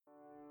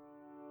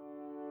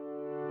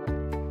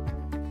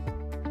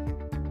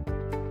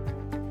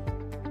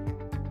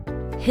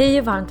Hej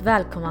och varmt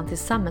välkommen till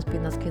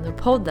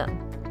Samhällsbyggnadskvinnor-podden.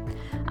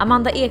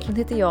 Amanda Eklund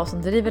heter jag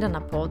som driver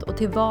denna podd och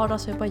till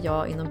vardags jobbar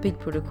jag inom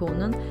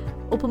byggproduktionen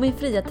och på min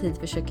fria tid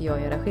försöker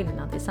jag göra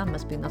skillnad i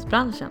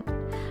samhällsbyggnadsbranschen.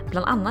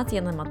 Bland annat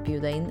genom att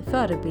bjuda in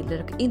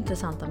förebilder och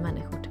intressanta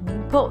människor till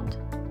min podd.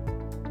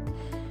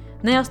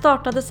 När jag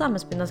startade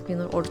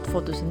Samhällsbyggnadskvinnor år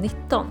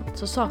 2019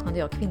 så saknade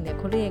jag kvinnliga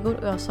kollegor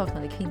och jag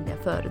saknade kvinnliga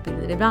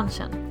förebilder i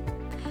branschen.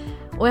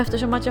 Och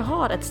eftersom att jag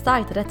har ett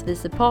starkt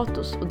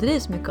rättvisepatos och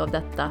drivs mycket av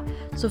detta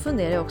så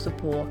funderar jag också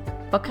på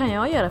vad kan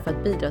jag göra för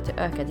att bidra till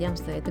ökad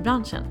jämställdhet i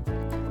branschen?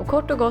 Och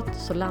kort och gott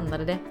så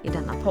landade det i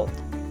denna podd.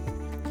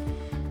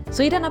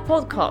 Så i denna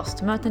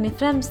podcast möter ni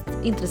främst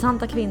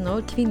intressanta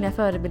kvinnor, kvinnliga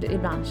förebilder i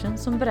branschen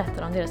som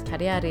berättar om deras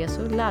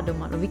karriärresor,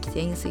 lärdomar och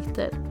viktiga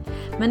insikter.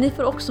 Men ni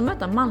får också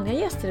möta manliga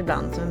gäster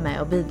ibland som är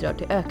med och bidrar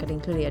till ökad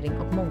inkludering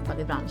och mångfald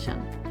i branschen.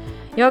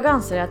 Jag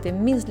anser att det är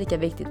minst lika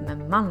viktigt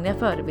med manliga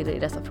förebilder i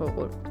dessa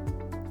frågor.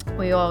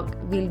 Och jag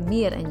vill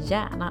mer än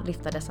gärna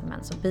lyfta dessa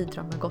män som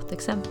bidrar med gott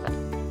exempel.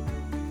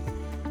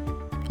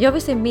 Jag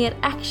vill se mer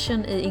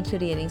action i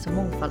inkluderings- och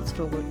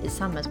mångfaldsfrågor i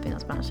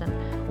samhällsbyggnadsbranschen.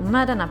 Och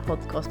med denna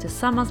podcast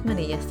tillsammans med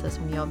de gäster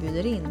som jag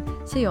bjuder in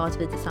ser jag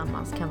att vi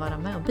tillsammans kan vara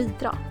med och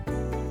bidra.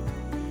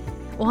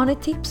 Och har ni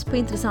tips på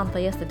intressanta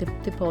gäster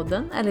till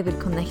podden eller vill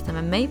connecta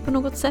med mig på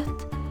något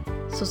sätt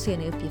så ser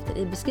ni uppgifter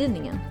i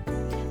beskrivningen.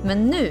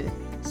 Men nu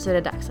så är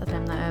det dags att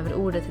lämna över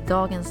ordet till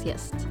dagens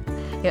gäst.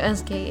 Jag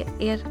önskar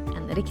er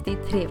en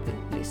riktigt trevlig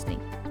lyssning.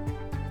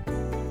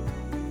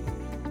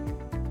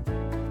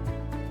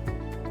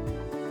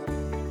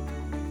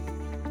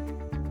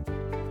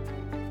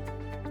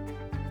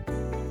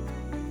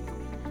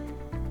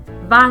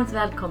 Varmt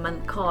välkommen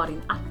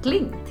Karin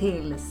Attling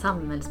till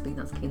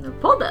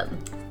Samhällsbyggnadskvinnor-podden.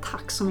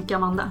 Tack så mycket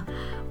Amanda.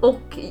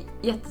 Och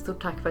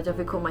jättestort tack för att jag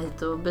fick komma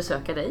hit och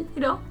besöka dig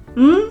idag.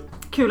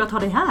 Kul att ha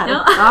dig här.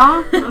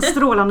 Ja. En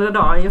strålande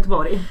dag i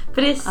Göteborg.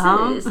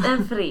 Precis,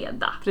 en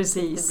fredag.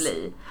 Precis. Det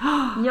blir.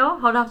 Ja,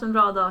 har du haft en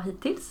bra dag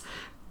hittills?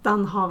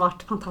 Den har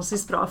varit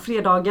fantastiskt bra.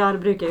 Fredagar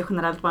brukar ju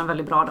generellt vara en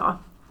väldigt bra dag.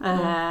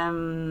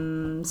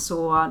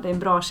 Så det är en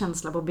bra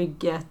känsla på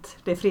bygget.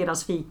 Det är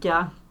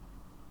fredagsfika.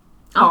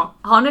 Ja.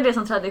 Har ni det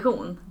som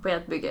tradition på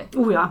ert bygge?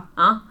 Oh ja.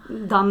 Ja.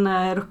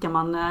 Den ruckar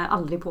man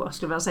aldrig på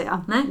skulle jag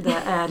säga. Nej. Det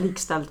är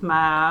likställt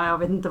med, jag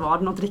vet inte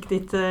vad, något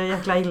riktigt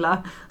jäkla illa.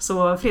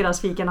 Så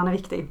fredagsfikan är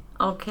viktig.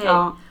 Okej.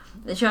 Ja.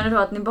 Kör ni då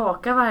att ni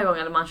bakar varje gång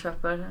eller man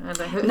köper?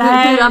 Eller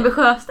hur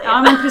ambitiöst är det?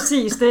 Ja men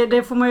precis,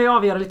 det får man ju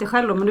avgöra lite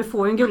själv då, men du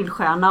får ju en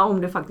guldstjärna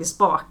om du faktiskt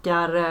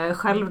bakar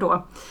själv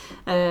då.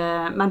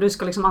 Men du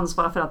ska liksom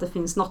ansvara för att det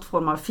finns något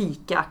form av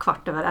fika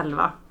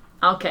 11:15.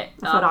 Okej.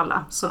 För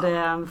alla, så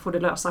det får du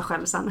lösa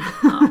själv sen.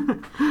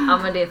 Ja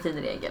men det är en fin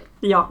regel.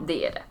 Ja.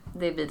 Det är det.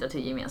 Det bidrar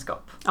till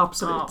gemenskap.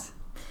 Absolut.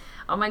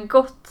 Ja men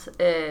gott.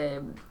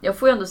 Jag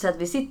får ju ändå säga att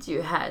vi sitter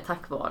ju här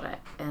tack vare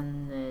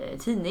en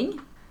tidning.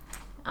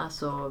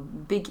 Alltså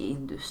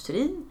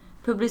Byggindustrin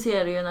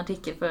publicerade ju en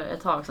artikel för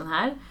ett tag sedan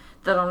här.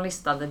 Där de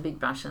listade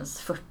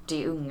byggbranschens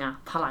 40 unga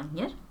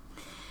talanger.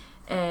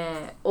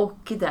 Och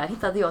där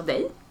hittade jag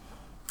dig.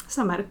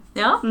 Stämmer.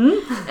 Ja.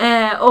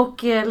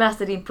 Och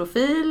läste din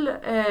profil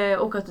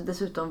och att du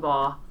dessutom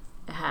var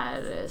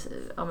här,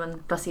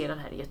 placerad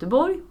här i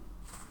Göteborg.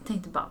 Jag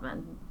tänkte bara, men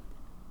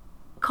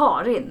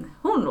Karin,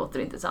 hon låter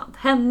intressant.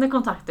 Henne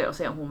kontaktade jag och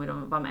sa om hon ville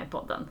vara med i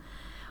podden.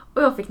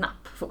 Och jag fick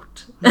napp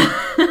fort.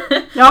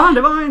 Ja,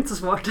 det var inte så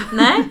svårt.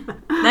 Nej,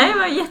 det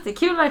var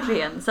jättekul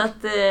verkligen. Så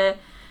att,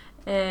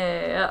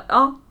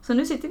 så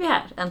nu sitter vi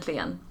här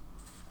äntligen.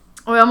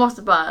 Och jag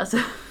måste bara, alltså,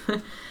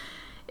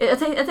 jag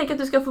tänker att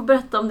du ska få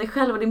berätta om dig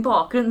själv och din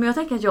bakgrund. Men jag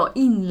tänker att jag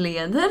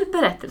inleder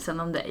berättelsen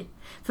om dig.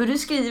 För du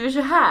skriver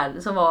så här,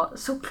 som var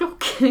så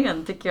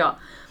klockren tycker jag.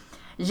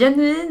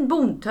 Genuin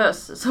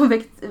bondtös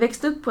som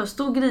växte upp på en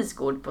stor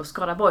grisgård på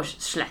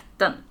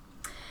Skaraborgsslätten.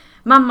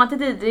 Mamma till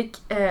Didrik,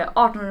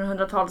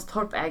 1800-tals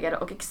torpägare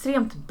och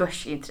extremt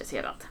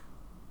börsintresserad.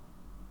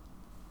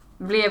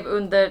 Blev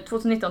under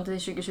 2019 till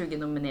 2020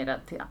 nominerad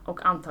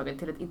och antagen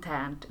till ett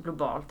internt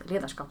globalt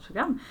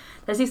ledarskapsprogram.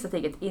 Det sista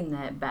steget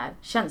innebär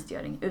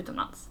tjänstgöring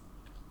utomlands.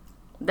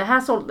 Det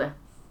här sålde.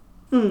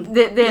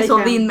 Det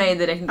sålde in mig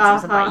direkt.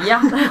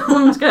 Ja,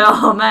 hon ska jag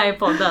ha med i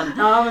podden.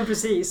 Ja, men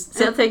precis.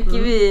 Så jag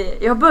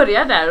tänker jag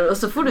börjar där och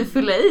så får du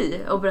fylla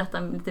i och berätta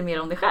lite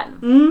mer om dig själv.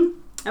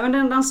 Ja,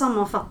 men den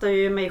sammanfattar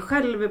ju mig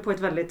själv på ett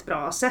väldigt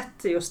bra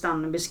sätt, just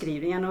den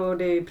beskrivningen. Och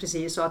det är ju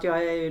precis så att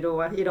jag är ju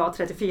då idag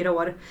 34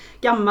 år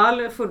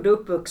gammal, född och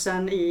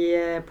uppvuxen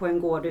på en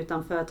gård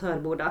utanför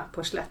Törboda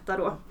på Slätta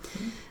då.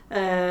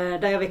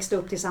 Där jag växte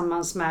upp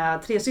tillsammans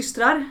med 3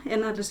 systrar,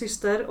 en äldre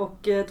syster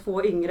och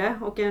 2 yngre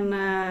och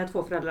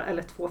två föräldrar.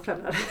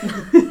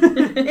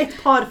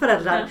 Ett par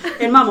föräldrar,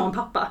 en mamma och en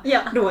pappa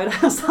då i det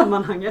här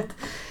sammanhanget.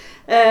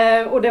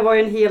 Och det var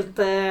ju en helt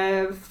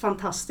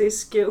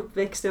fantastisk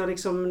uppväxt.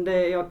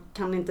 Jag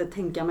kan inte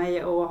tänka mig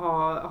att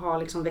ha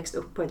liksom växt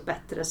upp på ett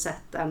bättre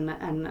sätt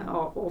än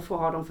att få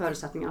ha de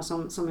förutsättningar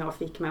som jag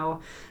fick med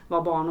att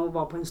vara barn och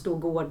vara på en stor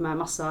gård med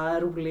massa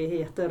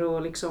roligheter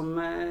och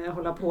liksom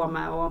hålla på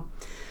med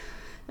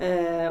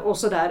och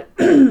sådär.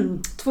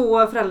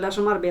 2 föräldrar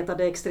som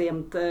arbetade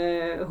extremt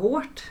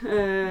hårt.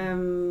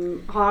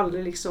 Har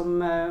aldrig liksom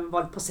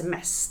varit på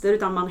semester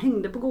utan man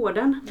hängde på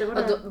gården. Det var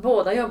det.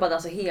 Båda jobbade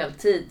alltså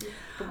heltid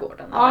på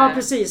gården? Ja, eller?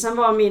 precis. Sen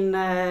var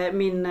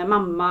min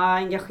mamma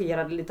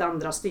engagerad i lite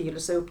andra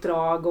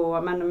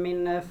styrelseuppdrag. Men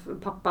min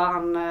pappa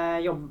han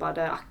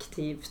jobbade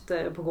aktivt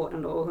på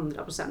gården då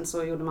 100%.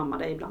 Så gjorde mamma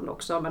det ibland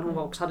också. Men hon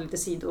var också, hade lite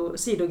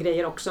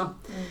sidogrejer också.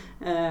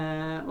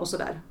 Och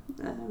sådär.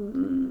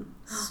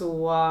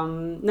 Så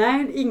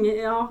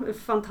nej,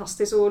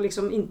 fantastiskt och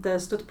liksom inte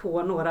stött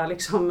på några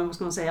liksom, vad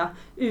ska man säga,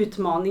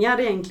 utmaningar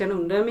egentligen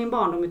under min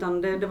barndom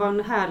utan det var en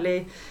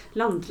härlig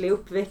lantlig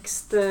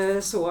uppväxt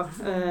så.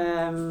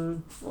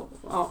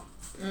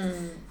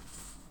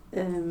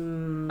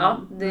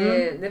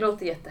 Det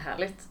låter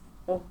jättehärligt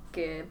och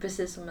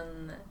precis som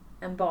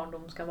en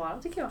barndom ska vara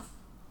tycker jag.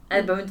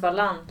 Det behöver inte vara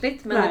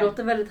lantligt men det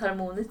låter väldigt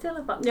harmoniskt i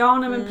alla fall. Ja,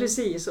 nej, men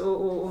precis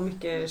och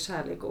mycket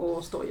kärlek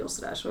och stoj och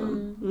sådär. Så.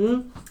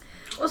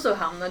 Och så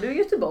hamnar du i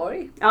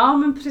Göteborg. Ja,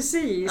 men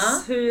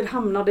precis. Ja. Hur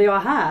hamnade jag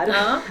här?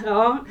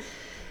 Ja.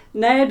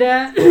 Nej,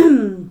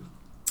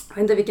 jag vet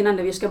inte vilken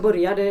ände vi ska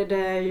börja. Det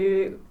är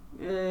ju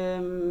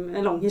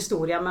en lång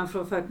historia men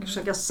för att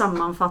försöka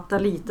sammanfatta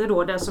lite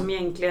då det som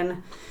egentligen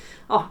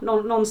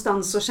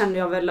någonstans så kände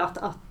jag väl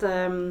att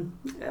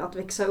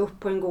växa upp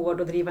på en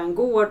gård och driva en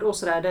gård och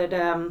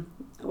sådär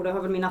och det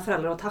har väl mina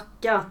föräldrar att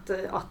tacka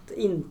att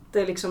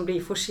inte liksom bli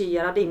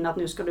forcerad in att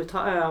nu ska du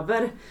ta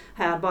över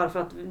här bara för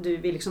att du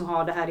vill liksom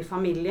ha det här i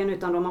familjen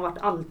utan de har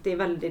varit alltid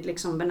väldigt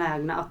liksom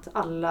benägna att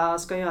alla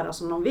ska göra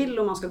som de vill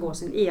och man ska gå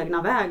sin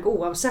egna väg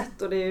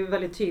oavsett och det är ju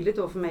väldigt tydligt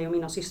då för mig och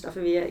mina systrar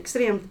för vi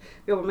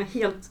jobbar med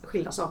helt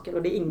skilda saker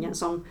och det är ingen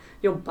som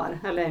jobbar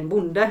eller är en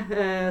bonde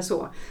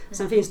så.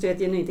 Sen finns det ett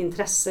genuint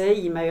intresse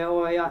i mig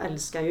och jag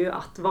älskar ju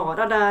att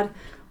vara där.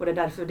 Och det är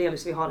därför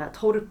delvis vi har det här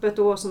torpet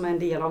då som är en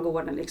del av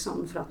gården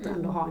liksom för att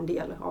ändå ha en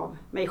del av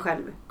mig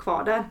själv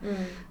kvar där.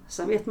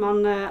 Sen vet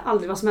man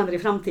aldrig vad som händer i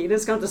framtiden,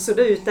 ska inte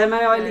sudda ut det men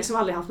jag har liksom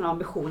aldrig haft några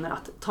ambitioner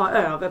att ta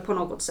över på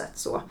något sätt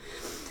så.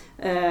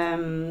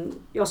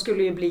 Jag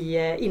skulle ju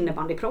bli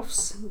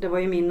innebandyproffs, det var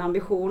ju min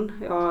ambition.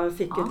 Jag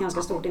fick ett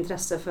ganska stort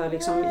intresse för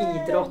liksom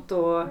idrott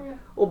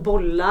och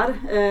bollar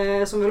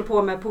som vi höll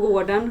på med på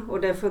gården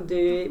och det födde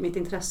ju mitt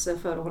intresse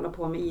för att hålla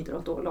på med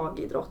idrott och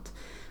lagidrott.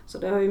 Så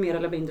det har jag ju mer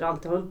eller mindre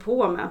alltid hållit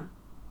på med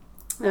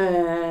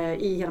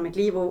i hela mitt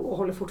liv och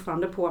håller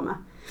fortfarande på med.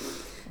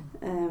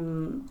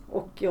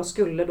 Och jag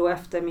skulle då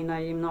efter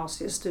mina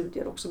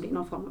gymnasiestudier också bli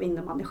någon form av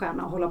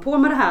innebandystjärna och hålla på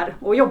med det här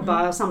och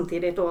jobba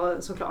samtidigt då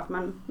såklart.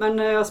 Men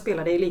jag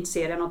spelade i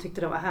elitserien och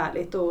tyckte det var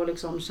härligt och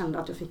liksom kände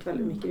att jag fick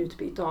väldigt mycket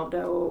utbyte av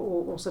det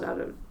och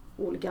sådär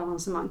olika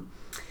avancemang.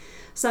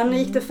 Sen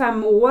gick det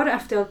 5 år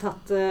efter jag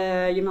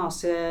tagit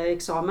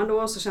gymnasieexamen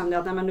då så kände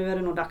jag att nu är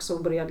det nog dags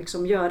att börja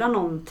liksom göra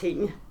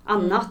någonting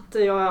annat.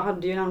 Jag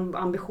hade ju en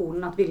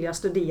ambition att vilja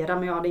studera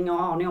men jag hade ingen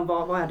aning om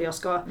vad är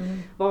det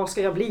vad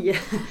ska jag bli.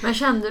 Men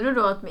kände du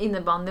då att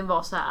innebandyn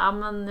var så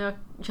här,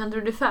 kände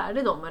du dig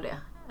färdig då med det?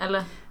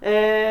 Eller?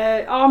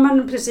 Ja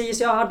men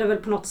precis, jag hade väl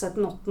på något sätt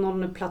nått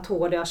någon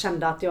platå där jag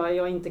kände att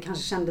jag inte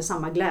kanske kände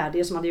samma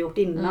glädje som jag hade gjort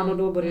innan och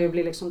då började det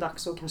bli liksom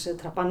dags att kanske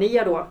trappa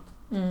ner då.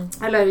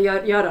 Eller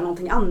göra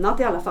någonting annat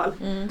i alla fall.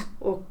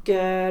 Och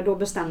då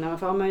bestämde jag mig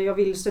för att jag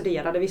vill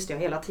studera, det visste jag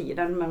hela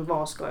tiden. Men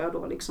vad ska jag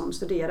då liksom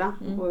studera?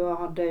 Och jag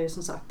hade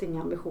som sagt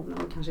inga ambitioner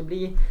att kanske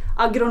bli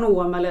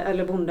agronom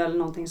eller bonde eller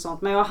någonting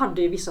sånt. Men jag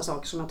hade ju vissa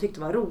saker som jag tyckte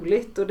var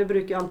roligt. Och det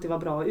brukar alltid vara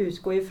bra att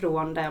utgå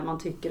ifrån det man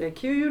tycker är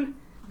kul.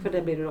 För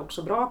det blir du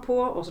också bra på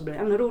och så blir det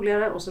ännu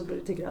roligare och så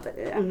tycker jag att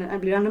det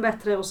blir ännu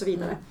bättre och så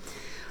vidare.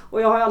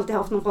 Och jag har alltid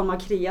haft någon form av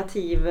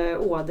kreativ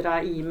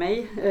ådra i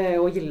mig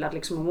och gillat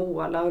liksom att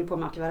måla, höll på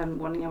med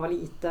akvarellmålning när jag var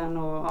liten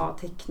och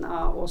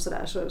teckna och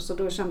sådär. Så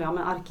då kände jag,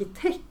 men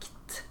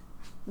arkitekt,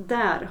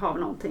 där har vi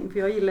någonting. För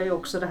jag gillar ju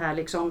också det här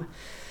liksom,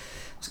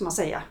 vad ska man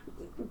säga,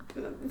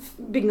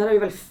 byggnader är ju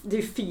väldigt, det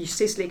är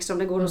fysiskt liksom,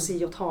 det går att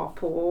se och ta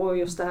på och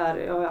just det här,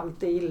 jag har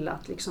alltid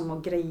gillat liksom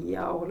att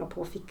greja och hålla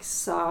på och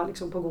fixa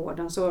liksom på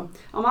gården. Så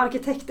ja,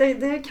 arkitekt,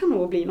 det kan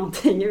nog bli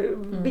någonting,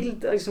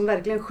 bild liksom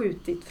verkligen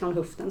skjutit från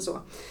höften så.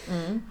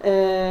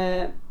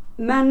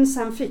 Men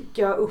sen fick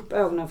jag upp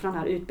ögonen för den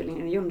här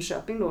utbildningen i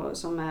Jönköping då,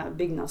 som är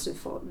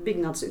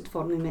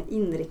byggnadsutformning med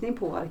inriktning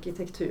på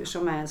arkitektur,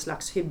 som är en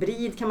slags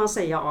hybrid kan man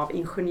säga av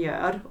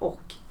ingenjör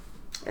och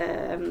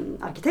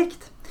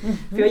arkitekt.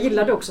 För jag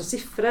gillade också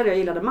siffror, jag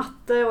gillade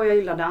matte och jag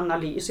gillade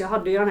analys. Jag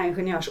hade ju den här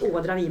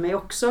ingenjörsådran i mig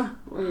också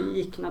och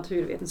gick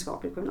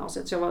naturvetenskapligt på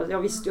gymnasiet. Så jag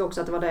visste ju också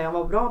att det var det jag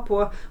var bra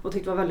på och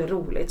tyckte det var väldigt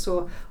roligt.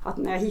 Så att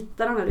när jag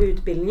hittade den här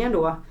utbildningen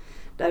då,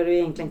 där du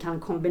egentligen kan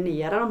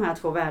kombinera de här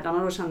 2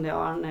 världarna, då kände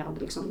jag när jag hade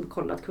liksom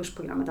kollat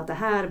kursprogrammet att det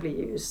här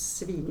blir ju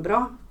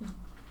svinbra.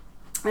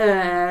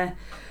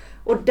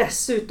 Och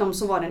dessutom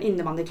så var det en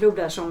innebandyklubb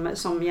där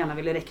som gärna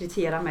ville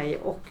rekrytera mig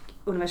och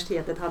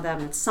universitetet hade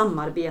även ett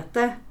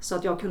samarbete så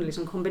att jag kunde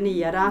liksom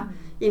kombinera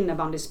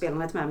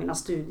innebandyspelandet med mina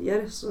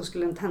studier. Så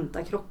skulle en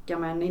tenta krocka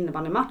med en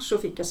innebandymatch så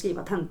fick jag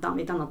skriva tentan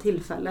vid ett annat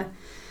tillfälle.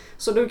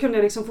 Så då kunde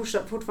jag liksom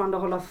fortfarande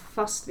hålla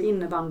fast vid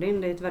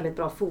innebandyn. Det är ett väldigt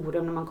bra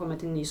forum när man kommer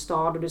till en ny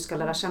stad och du ska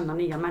lära känna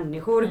nya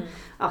människor.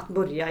 Att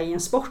börja i en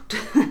sport.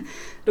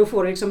 Då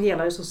får du liksom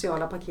hela det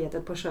sociala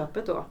paketet på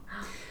köpet då.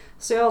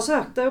 Så jag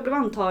sökte och blev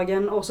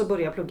antagen och så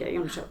började jag plugga i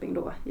Jönköping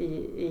då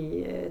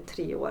i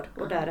 3 år.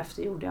 Och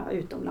därefter gjorde jag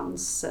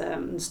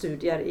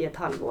utomlandsstudier i ett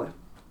halvår.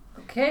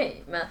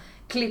 Okej, men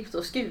klippt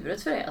och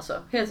skuret för det alltså.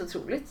 Helt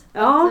otroligt.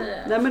 Ja,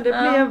 men det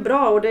blev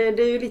bra och det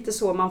är ju lite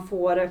så man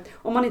får,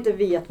 om man inte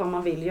vet vad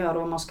man vill göra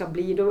och vad man ska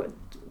bli, då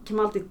kan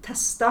man alltid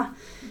testa.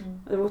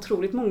 Det var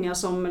otroligt många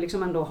som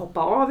liksom ändå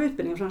hoppade av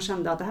utbildningen för de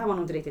kände att det här var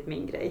nog inte riktigt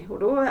min grej. Och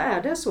då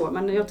är det så,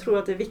 men jag tror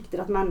att det är viktigt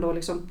att man ändå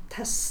liksom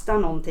testar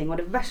någonting och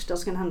det värsta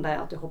som kan hända är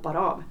att du hoppar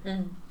av.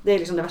 Det är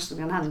liksom det värsta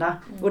som kan hända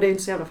och det är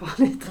inte så jävla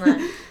farligt.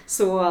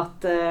 Så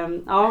att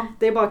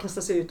det är bara att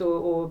kasta sig ut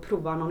och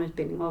prova någon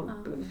utbildning och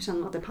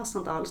känna att det passar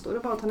inte alls. Då är det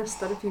bara att ta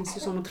nästa, det finns ju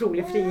sån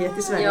otrolig frihet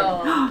i Sverige.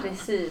 Ja,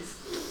 precis.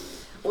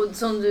 Och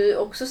som du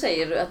också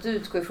säger, att du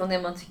utgår ifrån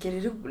det man tycker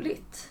är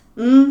roligt.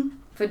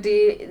 För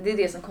det är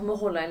det som kommer att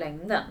hålla i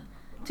längden.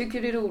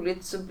 Tycker du det är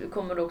roligt så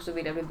kommer du också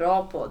vilja bli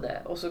bra på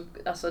det. Och så,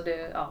 alltså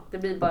det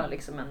blir bara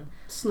liksom en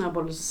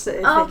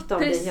snöbollseffekt av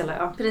det hela.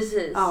 Ja.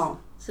 Precis. Ja.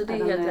 Så det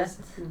är helt rätt.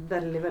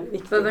 Väldigt, väldigt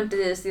viktigt. Behöver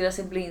inte stirra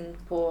sig blind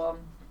på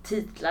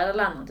titlar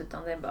eller annat,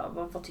 utan det är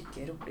bara vad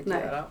tycker jag är roligt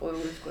att göra och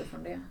utgå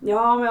ifrån det.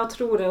 Ja, men jag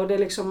tror det. Och det är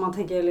liksom, man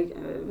tänker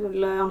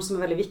lön som är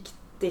väldigt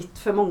viktigt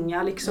för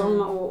många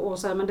liksom. Och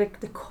så här, men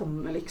det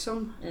kommer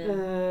liksom.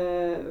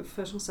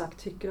 För som sagt,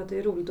 tycker att det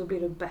är roligt, då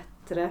blir det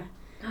bättre.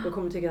 Du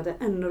kommer tycka att det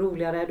är ännu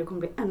roligare, du kommer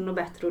bli ännu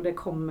bättre och det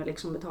kommer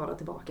liksom betala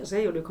tillbaka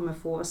sig och du kommer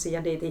få se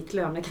det i ditt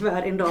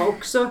lönekuvert en dag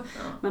också.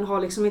 Men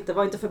var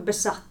inte för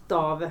besatt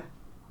av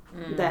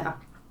det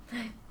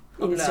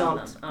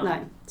initialt. Nej,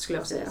 skulle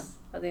jag säga.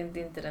 Ja, det är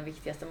inte den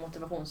viktigaste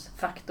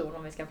motivationsfaktorn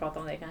om vi ska prata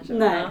om det kanske.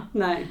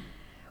 Nej.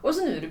 Och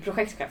så nu är du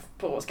projektchef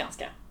på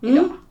Skanska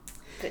idag.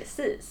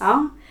 Precis.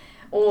 Ja.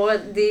 Och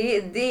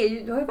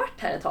du har ju varit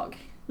här ett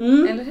tag.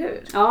 Eller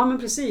hur? Ja, men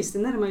precis. Det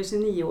närmar ju sig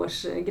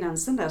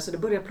 9-årsgränsen där, så det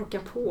börjar plocka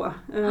på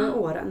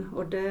åren.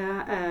 Och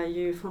det är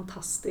ju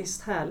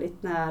fantastiskt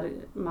härligt när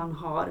man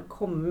har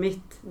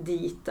kommit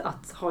dit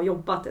att ha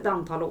jobbat ett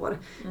antal år.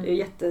 Det är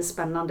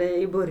jättespännande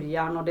i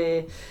början och det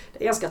är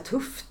ganska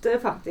tufft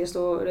faktiskt.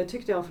 Och det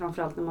tyckte jag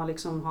framförallt när man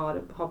liksom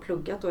har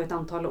pluggat då ett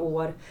antal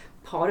år,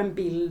 har en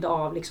bild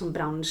av liksom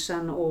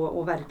branschen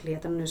och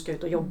verkligheten och nu ska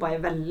ut och jobba, är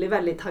väldigt,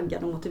 väldigt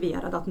taggad och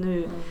motiverad att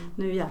nu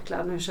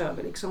jäklar, nu kör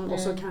vi liksom. Och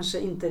så kanske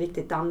inte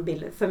riktigt den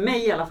bilden, för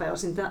mig i alla fall, jag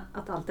ser inte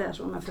att allt är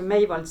så, men för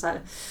mig var det så här,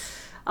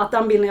 att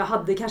den bilden jag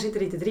hade kanske inte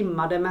riktigt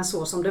rimmade med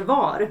så som det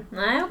var.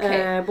 Nej,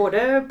 okay.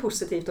 Både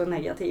positivt och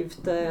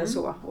negativt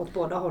så, åt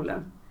båda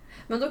hållen.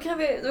 Men då kan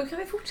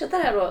vi fortsätta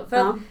här då, för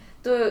att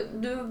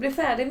du blev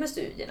färdig med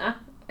studierna.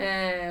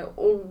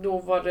 Och då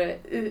var det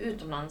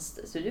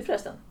utomlandsstudier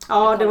förresten?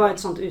 Ja, det var ett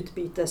sånt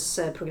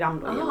utbytesprogram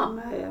då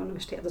genom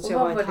universitetet. Så jag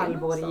var ett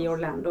halvår i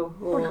Orlando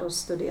och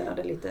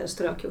studerade lite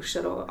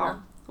strökurser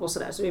och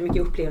sådär. Så det är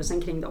mycket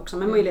upplevelsen kring det också.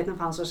 Men möjligheten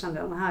fanns och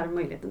kände att den här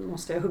möjligheten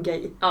måste jag hugga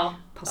i.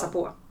 Passa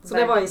på. Så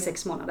det var i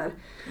 6 månader.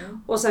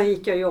 Och sen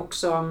gick jag ju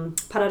också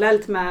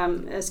parallellt med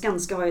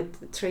Skanska har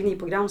ett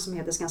traineeprogram som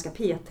heter Skanska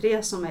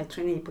P3 som är ett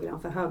traineeprogram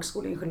för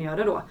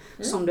högskoleingenjörer då.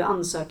 Som du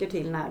ansöker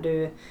till när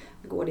du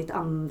går ditt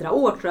andra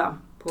år tror jag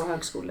på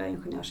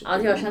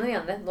högskoleingenjörsutbildning. Ja, jag känner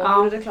igen det.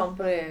 De gjorde reklam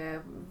på det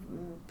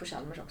på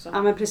Chalmers också.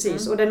 Ja, men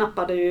precis. Och det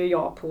nappade ju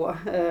jag på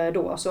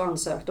då, så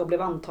ansökte och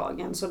blev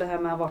antagen. Så det här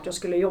med vart jag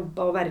skulle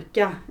jobba och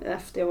verka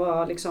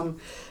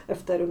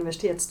efter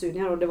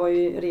universitetsstudier, och det var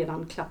ju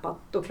redan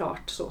klappat och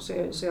klart så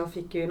jag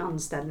fick ju en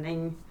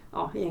anställning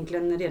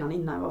egentligen redan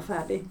innan jag var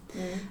färdig.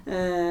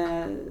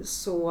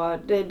 Så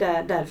det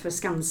är därför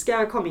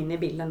Skanska kom in i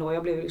bilden då.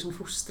 Jag blev liksom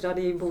fostrad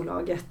i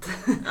bolaget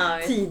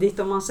tidigt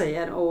om man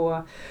säger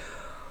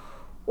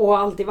och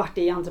alltid varit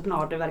i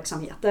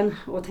entreprenadverksamheten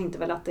och tänkte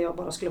väl att jag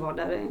bara skulle vara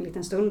där en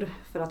liten stund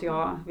för att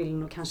jag vill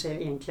nog kanske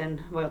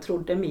egentligen vad jag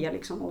trodde mer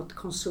liksom åt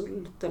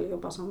konsult eller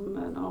jobba som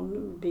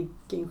någon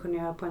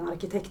byggingenjör på en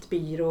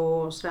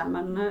arkitektbyrå och sådär,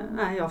 men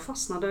nej, jag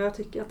fastnade och jag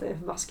tycker att det är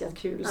vaskat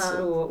kul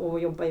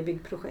att jobba i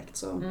byggprojekt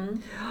så.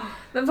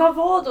 Men vad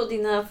var då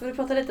dina, för du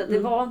pratade lite, det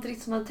var inte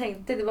riktigt som man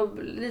tänkte, det var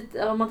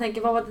lite, om man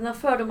tänker vad var dina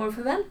fördomar och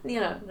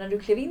förväntningar när du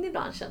klev in i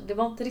branschen? Det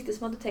var inte riktigt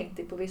som du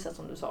tänkte på vissa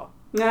som du sa.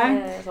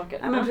 Nej, saker.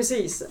 Nej men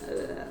precis.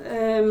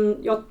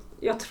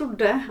 Jag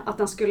trodde att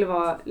den skulle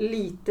vara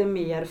lite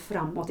mer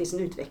framåt i sin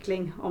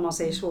utveckling, om man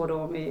säger så då,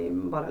 om vi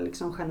bara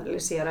liksom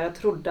generaliserar. Jag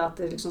trodde att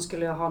det liksom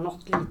skulle ha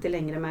nått lite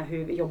längre med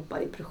hur vi jobbar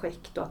i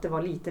projekt och att det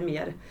var lite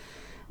mer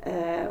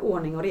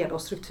ordning och reda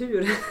och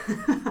struktur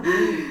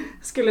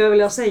skulle jag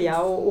vilja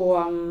säga.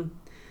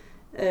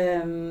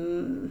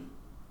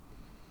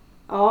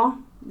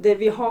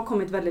 Vi har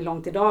kommit väldigt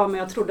långt idag, men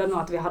jag trodde nog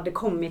att vi hade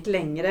kommit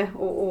längre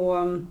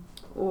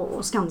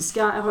och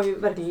Skanska har ju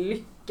verkligen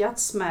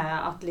lyckats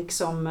med att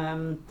liksom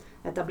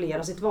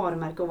etablera sitt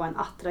varumärke och vara en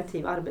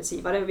attraktiv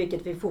arbetsgivare,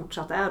 vilket vi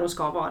fortsatt är och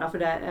ska vara, för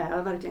det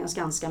är verkligen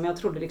Skanska. Men jag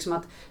trodde liksom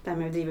att det här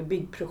med att driva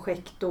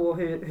byggprojekt och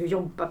hur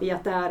jobbar vi,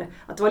 att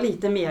det var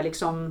lite mer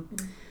liksom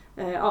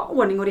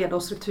ordning och reda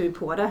och struktur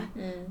på det.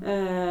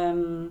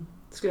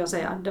 Skulle jag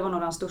säga. Det var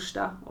nog den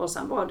största. Och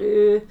sen var det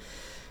ju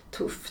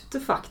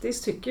tufft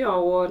faktiskt tycker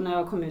jag, och när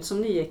jag kom ut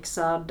som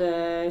nyexad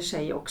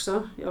tjej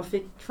också. Jag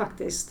fick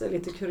faktiskt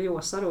lite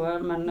kuriosa då,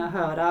 men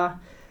höra,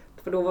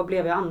 för då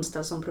blev jag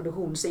anställd som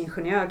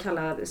produktionsingenjör,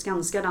 kallar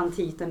Skanska den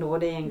titeln då.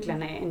 Det är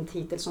egentligen en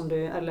titel som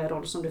du, eller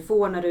roll som du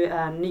får när du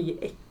är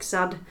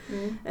nyexad.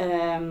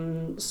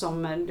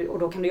 Och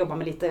då kan du jobba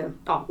med lite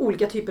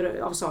olika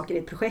typer av saker i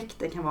ett projekt.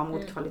 Det kan vara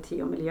mot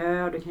kvalitet och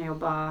miljö, du kan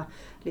jobba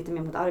lite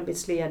mer mot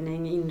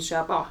arbetsledning,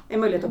 inköp, en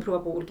möjlighet att prova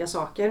på olika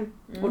saker.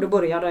 Och då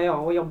började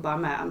jag att jobba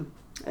med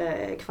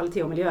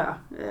kvalitet och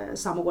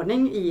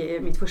miljösamordning i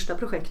mitt första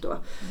projekt då.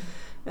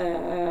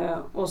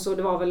 Och så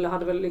det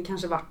hade väl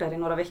kanske varit där i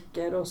några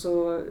veckor, och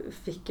så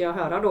fick jag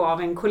höra då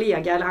av en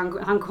kollega,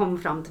 eller han kom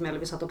fram till mig, eller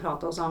vi satt och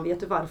pratade och sa, vet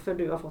du varför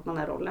du har fått den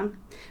här rollen?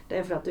 Det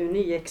är för att du är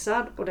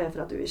nyexad och det är för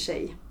att du är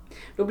tjej.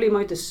 Då blir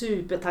man ju inte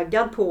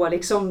supertaggad på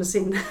liksom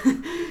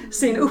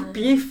sin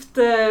uppgift,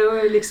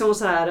 och liksom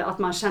så här, att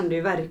man kände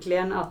ju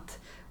verkligen att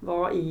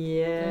vad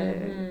i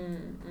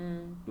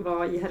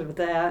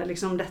helvete är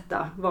liksom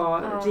detta,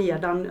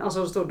 redan,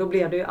 alltså då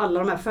blev det ju alla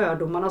de här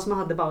fördomarna som man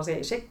hade bara att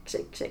säga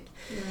check.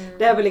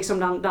 Det är väl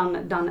liksom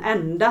den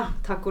enda,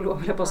 tack och lov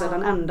vill jag på att säga,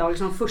 den enda och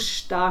liksom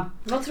första.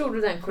 Vad tror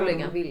du den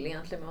kollegan ville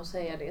egentligen med att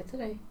säga det till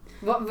dig?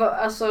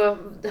 Alltså,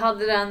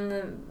 hade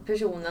den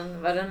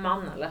personen, var det en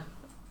man eller?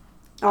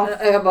 Ja.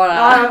 Jag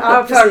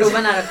bara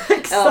fördomen här.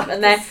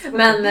 Nej,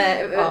 men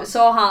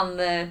sa han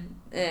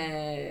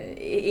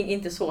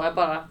inte så, jag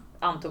bara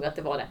antog att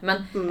det var det.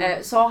 Men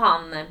sa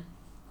han,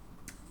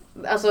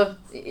 alltså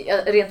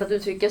rent att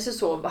uttrycka sig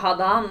så,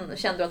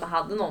 kände du att han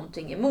hade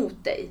någonting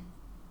emot dig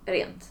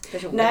rent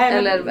personligt? Nej,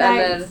 eller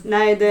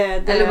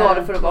var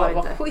det för att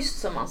vara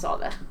schysst som man sa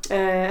det?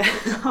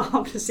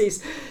 Ja,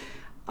 precis.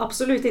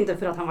 Absolut inte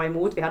för att han var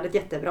emot. Vi hade ett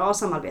jättebra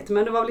samarbete,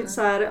 men det var lite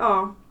så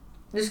här,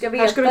 du ska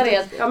veta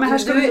det. Här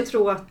ska du inte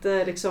tro att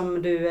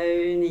liksom, du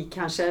är unik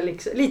kanske.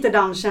 Liksom, lite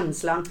den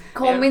känslan.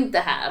 Kom inte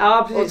här.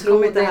 Ja, precis. Och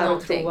kom inte här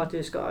och tro att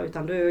du ska.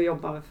 Utan du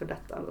jobbar för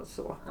detta. Och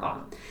så. Ja.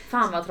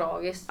 Fan vad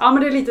tragiskt. Ja,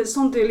 men det är lite,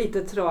 sånt är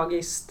lite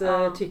tragiskt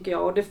tycker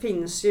jag. Och det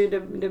finns ju,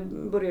 det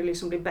börjar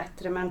liksom bli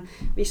bättre. Men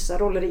vissa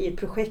roller i ett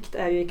projekt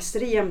är ju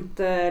extremt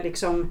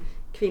liksom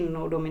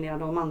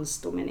kvinnodominerande och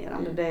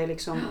mansdominerande. Det är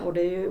liksom, och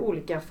det är ju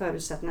olika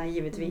förutsättningar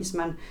givetvis.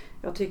 Men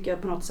jag tycker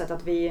på något sätt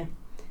att vi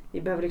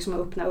behöver liksom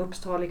öppna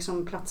upp, ta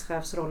liksom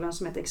platschefsrollen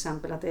som ett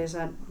exempel, att det är så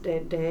här,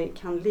 det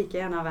kan lika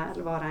gärna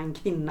väl vara en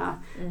kvinna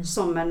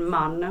som en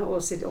man,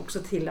 och se också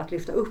till att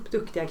lyfta upp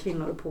duktiga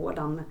kvinnor på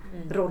den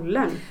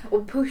rollen.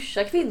 Och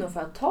pusha kvinnor för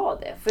att ta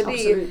det. För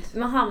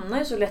man hamnar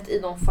ju så lätt i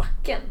de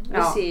facken.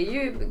 Vi ser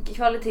ju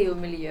kvalitet och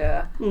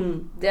miljö.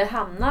 Det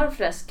hamnar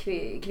flest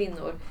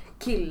kvinnor.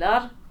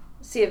 Killar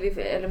ser vi,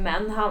 eller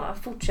män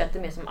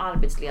fortsätter mer som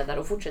arbetsledare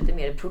och fortsätter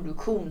mer i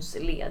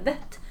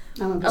produktionsledet.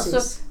 Ja, men precis.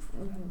 Alltså,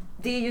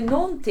 det är ju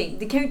någonting,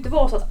 det kan ju inte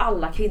vara så att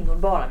alla kvinnor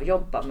bara vill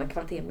jobba med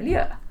kvalitet och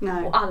miljö.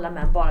 Nej. Och alla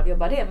män bara vill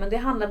jobba det. Men det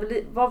handlar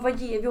väl, vad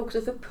ger vi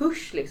också för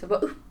push liksom?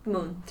 Vad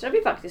uppmuntrar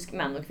vi faktiskt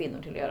män och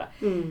kvinnor till att göra?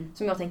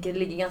 Som jag tänker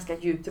ligger ganska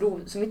djupt ro.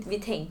 Som vi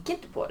tänker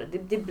inte på det.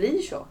 Det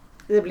blir så.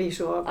 Det blir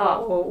så,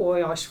 och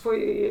jag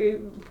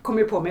kommer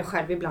ju på mig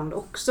själv ibland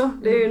också.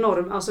 Det är ju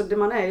enormt, alltså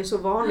man är ju så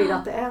van vid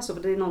att det är så,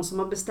 för det är någon som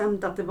har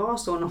bestämt att det var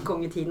så någon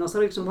gång i tiden, och så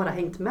har det liksom bara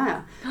hängt med.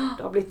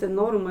 Det har blivit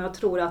enormt, och jag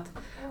tror att,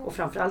 och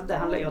framförallt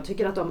jag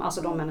tycker att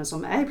de männen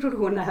som är i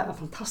produktionen är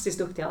fantastiskt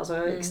duktiga,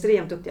 alltså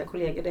extremt duktiga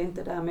kollegor, det är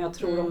inte det, men jag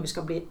tror om vi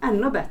ska bli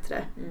ännu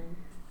bättre,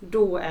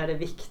 då är det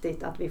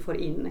viktigt att vi får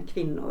in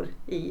kvinnor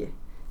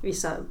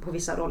på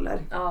vissa roller.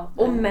 Ja,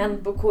 och män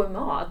på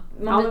KMA.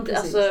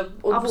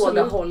 Åt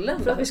båda hållen.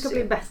 För att vi ska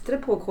bli bättre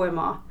på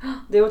KMA.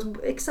 Det är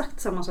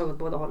exakt samma sak åt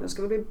båda hållen.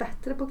 Ska vi bli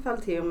bättre på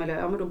kvalitet och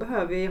miljö, men då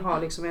behöver vi ha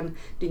liksom en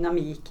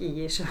dynamik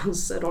i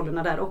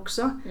könsrollerna där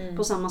också.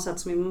 På samma sätt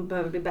som vi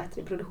behöver bli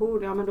bättre i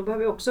produktion. Men då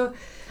behöver vi också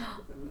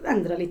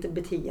ändra lite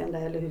beteende,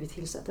 eller hur vi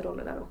tillsätter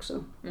roller där också.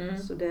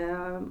 Så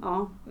det,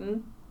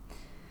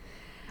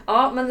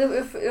 Ja, men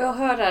jag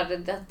hör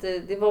här att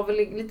det var väl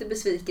lite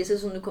besvikelse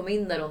som du kom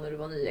in där då när du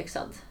var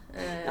nyexad.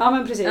 Ja,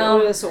 men precis.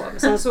 Ja. Så.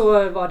 Sen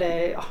så var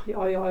det,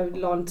 jag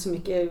la inte så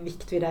mycket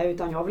vikt vid det,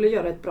 utan jag ville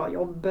göra ett bra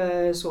jobb.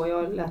 Så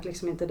jag lät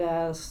liksom inte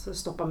det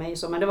stoppa mig.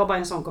 Så. Men det var bara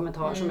en sån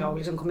kommentar som jag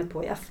liksom kommit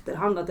på i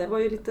efterhand. Att det var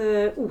ju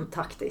lite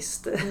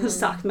otaktiskt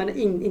sagt, men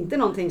inte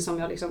någonting som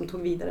jag liksom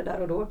tog vidare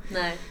där och då.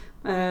 Nej.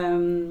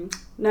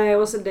 Nej,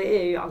 och så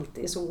det är ju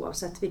alltid så,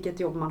 oavsett vilket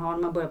jobb man har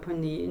när man börjar på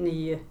en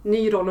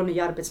ny roll och ny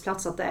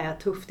arbetsplats, att det är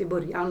tufft i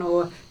början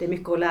och det är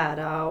mycket att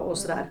lära och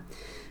sådär.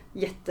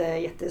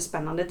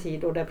 Jättespännande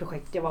tid, och det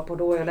projekt jag var på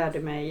då, jag lärde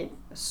mig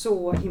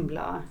så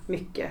himla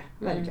mycket,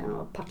 verkligen.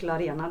 Och Partille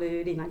Arena, det är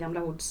ju dina gamla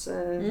hoods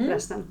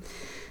förresten.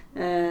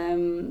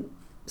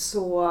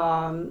 Så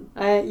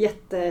jag är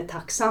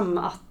jättetacksam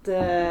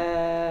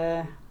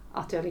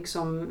att jag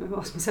liksom,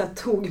 vad ska man säga,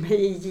 tog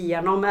mig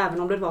igenom,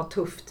 även om det var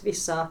tufft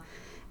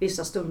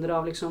vissa stunder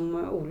av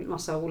liksom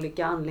massa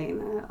olika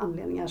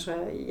anledningar, så är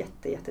jag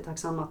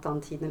jättetacksam att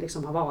den tiden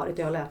liksom har varit.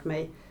 Jag har lärt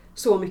mig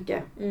så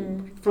mycket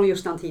från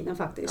just den tiden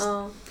faktiskt.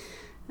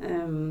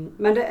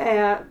 Men det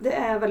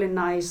är väldigt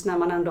nice när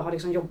man ändå har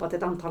liksom jobbat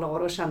ett antal år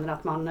och känner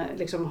att man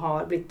liksom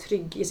har blivit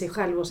trygg i sig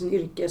själv och sin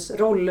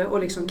yrkesroll och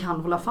liksom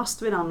kan hålla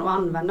fast vid den och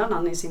använda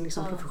den i sin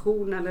liksom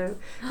profession eller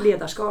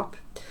ledarskap.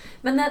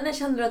 Men när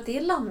kände du att det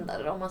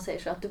landade, om man säger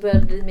så, att du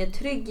började bli mer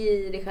trygg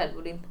i dig själv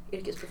och din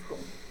yrkesprofession?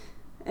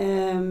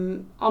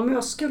 Ja, men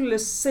jag skulle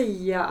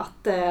säga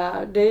att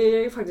det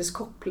är faktiskt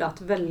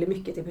kopplat väldigt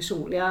mycket till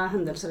personliga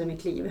händelser i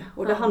mitt liv.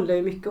 Och det handlar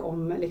ju mycket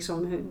om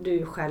liksom hur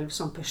du själv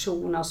som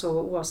person, alltså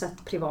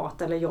oavsett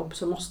privat eller jobb,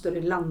 så måste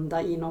du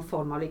landa i någon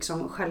form av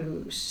liksom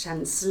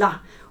självkänsla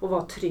och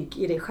vara trygg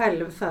i dig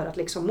själv för att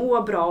liksom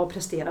må bra och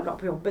prestera bra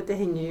på jobbet. Det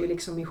hänger ju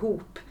liksom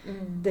ihop.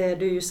 Du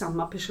är ju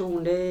samma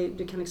person,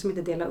 du kan liksom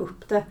inte dela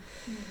upp det.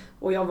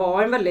 Och jag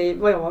var en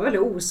väldigt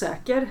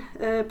osäker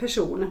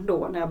person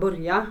då när jag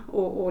började.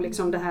 Och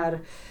liksom det här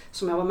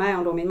som jag var med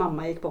om då, min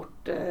mamma gick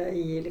bort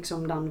i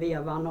liksom den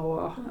vevan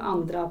och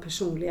andra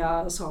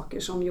personliga saker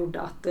som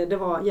gjorde att det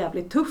var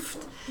jävligt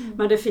tufft.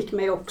 Men det fick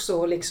mig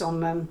också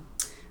liksom,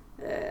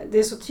 det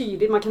är så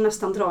tydligt, man kan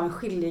nästan dra en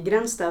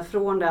skiljegräns där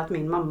från det att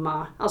min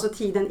mamma, alltså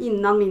tiden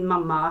innan min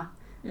mamma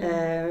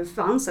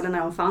fanns, eller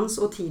när hon fanns,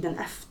 och tiden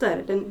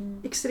efter. Det är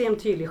en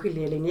extremt tydlig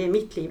skiljelinje i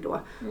mitt liv då.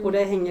 Och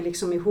det hänger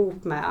liksom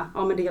ihop med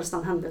dels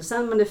den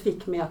händelsen, men det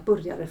fick mig att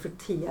börja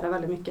reflektera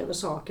väldigt mycket över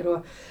saker.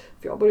 Och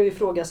för jag började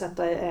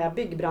ifrågasätta, är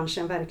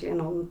byggbranschen verkligen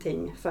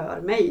någonting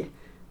för mig?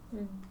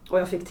 Och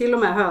jag fick till och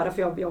med höra,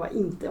 för jag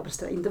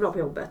presterade inte bra på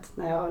jobbet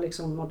när jag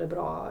liksom mådde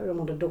bra, jag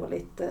mådde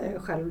dåligt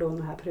själv då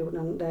den här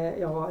perioden.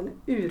 Jag var en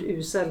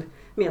urusel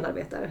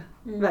medarbetare,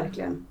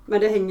 verkligen.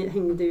 Men det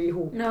hängde ju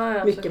ihop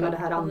mycket med det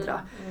här andra.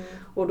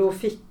 Och då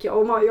fick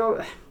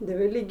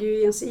det ligger ju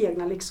i ens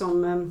egna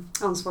liksom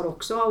ansvar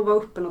också att vara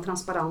öppen och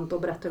transparent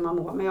och berätta hur man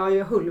mår. Men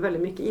jag höll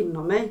väldigt mycket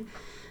inom mig.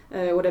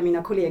 Och det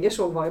mina kollegor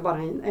såg var ju bara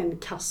en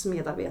kass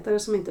medarbetare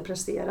som inte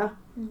presterade.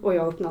 Och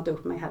jag öppnade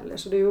upp mig heller.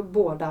 Så det är ju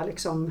båda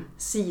liksom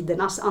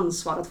sidornas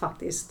ansvar att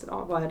faktiskt,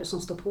 vad är det som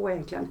står på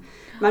egentligen.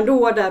 Men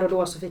där och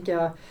då så fick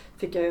jag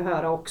ju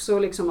höra också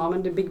liksom,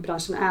 men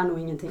byggbranschen är nog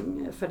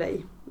ingenting för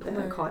dig,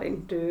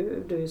 Karin.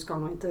 Du ska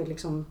nog inte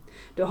liksom,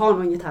 du har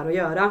nog inget här att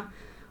göra.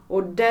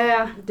 Och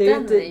den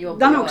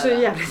är också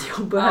jävligt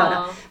jobbig att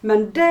höra.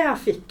 Men det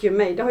fick ju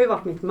mig, det har ju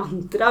varit mitt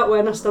mantra och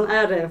jag nästan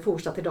är det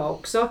fortsatt idag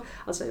också.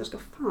 Alltså jag ska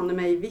fan i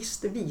mig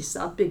visst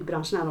visa att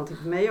byggbranschen är någonting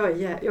för mig.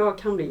 Jag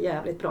kan bli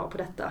jävligt bra på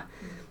detta.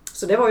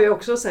 Så det var ju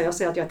också så jag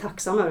säger att jag är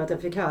tacksam över att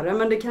jag fick höra.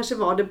 Men det kanske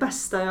var det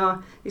bästa jag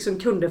liksom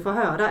kunde få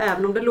höra,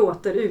 även om det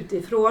låter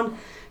utifrån.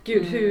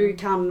 Gud, hur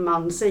kan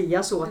man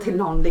säga så till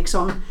någon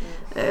liksom,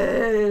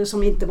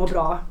 som inte mår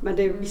bra? Men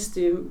det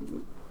visste ju...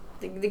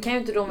 Det kan ju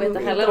inte de veta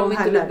heller om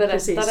inte du berättar det.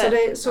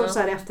 Så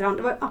här i efterhand,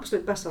 det var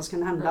absolut bästa som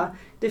kunde hända.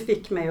 Det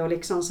fick mig att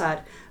liksom så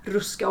här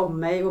ruska om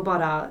mig och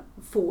bara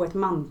få ett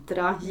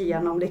mantra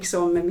genom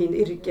liksom min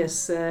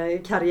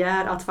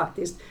yrkeskarriär att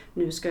faktiskt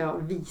nu ska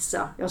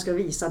jag ska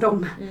visa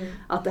dem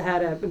att det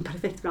här är en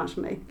perfekt bransch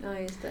för mig. Ja,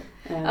 just det.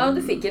 Ja,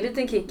 du fick en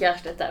liten kick i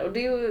arslet där och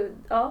det är ju,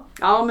 ja,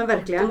 men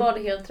verkligen. Då var det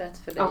helt rätt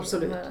för dig.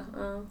 Absolut.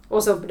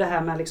 Och så det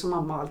här med liksom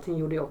mamma och allting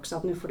gjorde ju också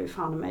att nu får du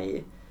fan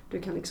mig.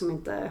 Du kan liksom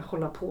inte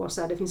hålla på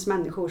så här. Det finns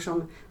människor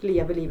som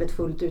lever livet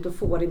fullt ut och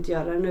får inte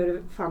göra det. Nu är det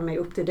fan mig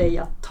upp till dig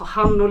att ta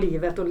hand om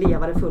livet och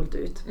leva det fullt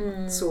ut.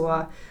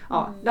 Så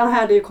den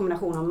här är ju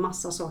kombination av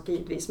massa saker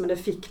givetvis. Men det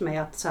fick mig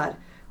att så här,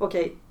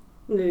 okej,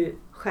 nu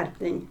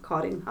skärpning,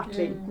 Karin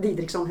Artling.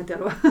 Didriksson hette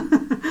jag då.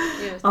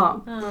 Just det.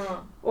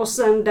 Och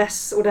sen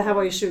dess, och det här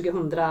var ju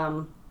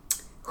 2017.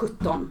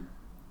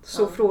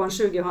 Så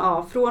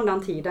från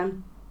den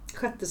tiden,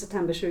 6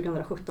 september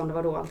 2017, det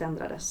var då allt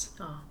ändrades.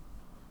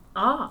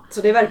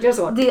 Så det är verkligen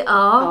så.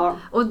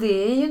 Och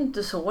det är ju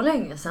inte så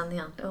länge sedan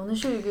egentligen. Det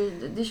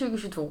är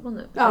 2022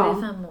 nu. Så det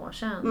är 5 år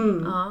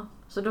sedan.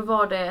 Så då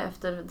var det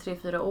efter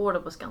 3-4 år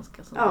då på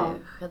Skanska som det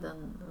skedde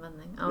en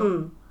vändning.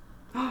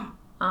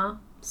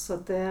 Så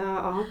det,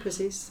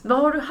 precis. Vad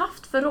har du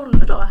haft för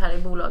roller då här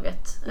i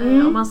bolaget?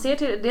 Om man ser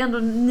till det är ändå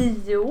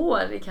 9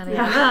 år i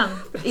karriären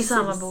i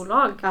samma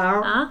bolag.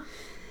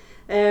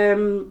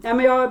 Men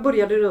jag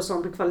började då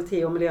som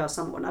kvalitet- och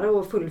miljösamordnare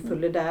och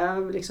fullföljde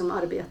det liksom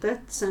arbetet.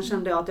 Sen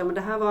kände jag att men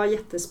det här var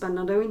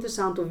jättespännande och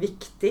intressant och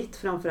viktigt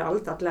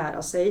framförallt att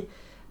lära sig.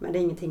 Men det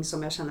är ingenting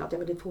som jag känner att jag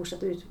vill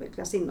fortsätta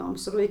utvecklas inom.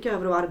 Så då gick jag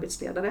över och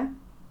arbetsledare.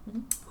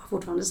 Var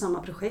fortfarande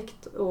samma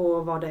projekt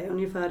och var det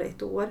ungefär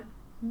 1 år.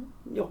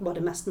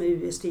 Jobbade mest med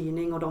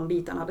UE-styrning och de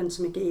bitarna, hade inte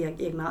så mycket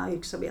egna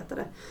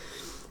yrkesarbetare.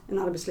 En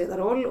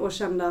arbetsledarroll och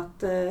kände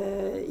att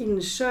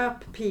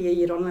inköp,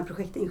 PI-rollen,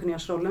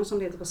 projektingenjörsrollen som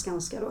det heter på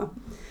Skanska då.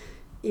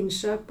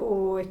 Inköp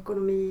och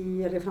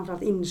ekonomi, eller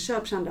framförallt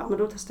inköp kände jag, men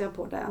då testade jag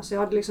på det. Så jag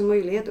hade liksom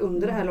möjlighet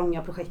under det här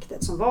långa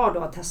projektet som var då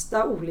att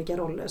testa olika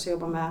roller. Så jag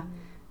jobbade med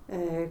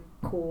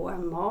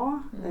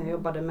KMA, jag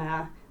jobbade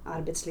med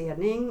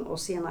arbetsledning och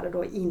senare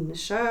då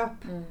inköp.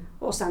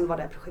 Och sen var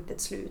det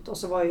projektet slut. Och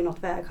så var ju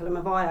något vägskäl,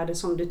 men vad är det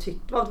som du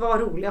tyckte, vad var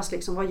roligast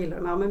liksom, vad gillar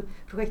du med? Ja, men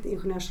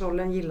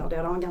projektingenjörsrollen gillade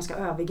jag, den var ganska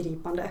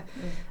övergripande.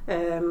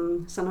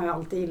 Sen har jag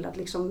alltid gillat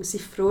liksom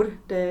siffror,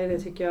 det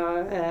tycker jag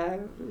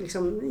är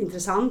liksom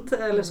intressant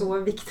eller så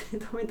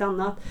viktigt om inte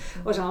annat.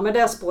 Och sen, ja, men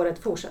det spåret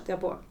fortsätter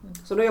jag på.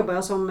 Så då jobbar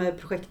jag som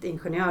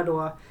projektingenjör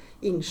då,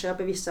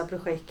 inköp i vissa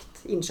projekt,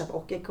 inköp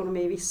och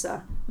ekonomi i vissa.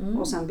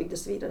 Och sen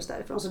byggdes det vidare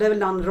därifrån. Så det är väl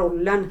den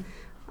rollen,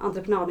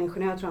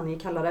 entreprenadingenjör tror jag ni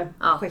kallar det,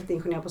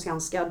 projektingenjör på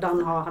Skanska.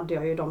 Den hade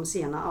jag ju de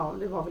sena,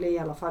 det var väl i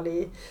alla fall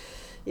i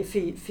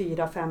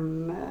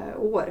 4-5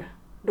 år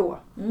då,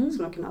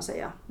 skulle jag kunna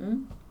säga.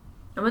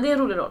 Ja, men det är en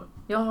rolig roll.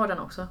 Jag har den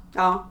också.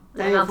 Ja,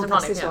 det är en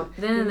fantastisk roll.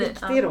 Det är en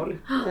viktig roll,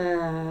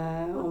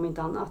 om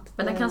inte annat.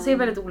 Men den kan se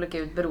väldigt olika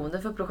ut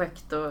beroende för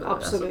projekt och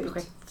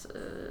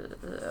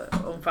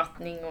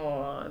omfattning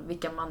och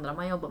vilka andra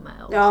man jobbar med.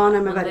 Ja,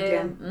 nej, men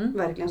verkligen.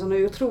 Verkligen. Så den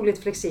är otroligt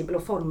flexibel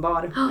och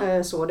formbar.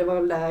 Så det var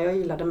väl det jag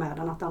gillade med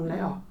den. Att den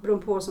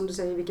beroende på, som du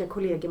säger, vilka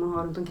kollegor man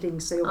har runt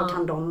omkring sig och vad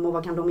kan de och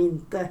vad kan de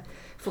inte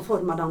få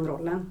forma den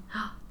rollen.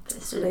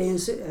 Så det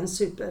är en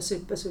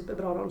super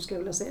bra roll, skulle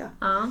jag vilja säga.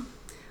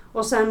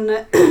 Och sen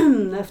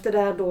efter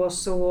det då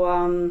så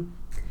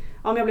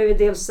jag blev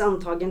dels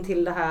antagen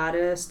till det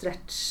här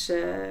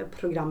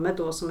Stretch-programmet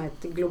då, som är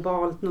ett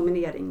globalt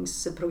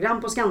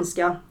nomineringsprogram på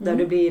Skanska där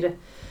du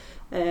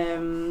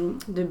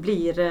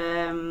blir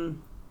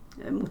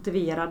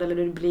motiverad eller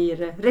du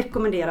blir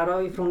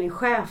rekommenderad från din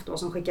chef då,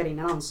 som skickar in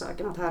en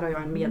ansökan att här har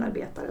jag en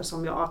medarbetare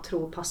som jag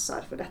tror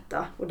passar för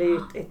detta. Och det är ju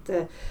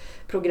ett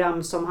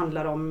program som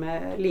handlar om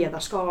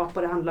ledarskap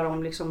och det handlar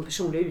om liksom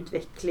personlig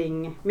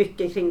utveckling,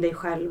 mycket kring dig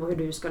själv och hur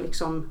du ska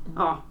liksom,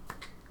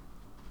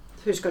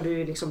 hur ska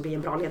du liksom bli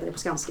en bra ledare på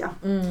Skanska.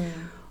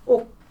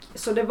 Och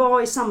så det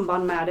var i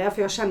samband med det,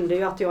 för jag kände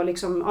ju att jag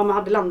liksom,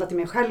 hade landat i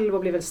mig själv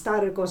och blivit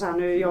stark och så här,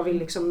 nu jag vill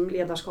liksom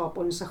ledarskap,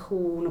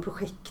 organisation och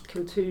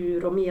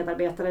projektkultur och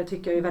medarbetare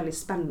tycker jag är väldigt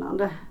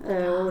spännande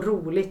och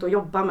roligt att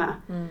jobba med.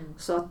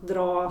 Så att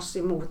dras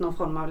emot någon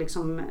form av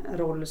liksom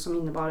roll som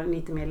innebar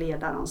lite mer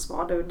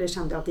ledaransvar, det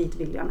kände jag att dit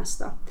vill jag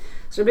nästa.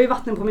 Så det blev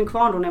vatten på min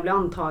kvarn då när jag blev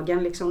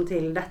antagen liksom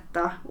till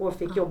detta och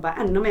fick jobba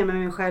ännu mer med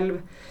mig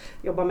själv.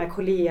 Jobba med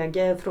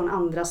kollegor från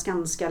andra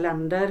Skanska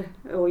länder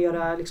och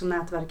göra liksom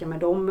nätverka med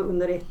dem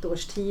under 1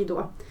 års tid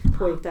då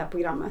pågick det här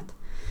programmet.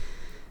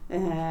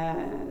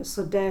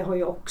 Så det har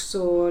ju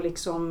också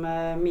liksom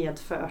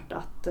medfört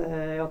att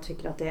jag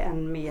tycker att det är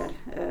än mer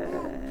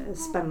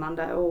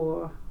spännande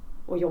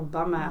att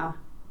jobba med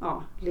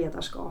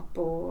ledarskap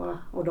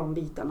och de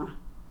bitarna.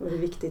 Och hur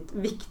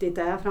viktigt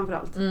det är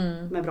framförallt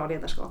med bra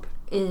ledarskap.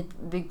 I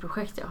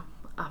byggprojekt, ja.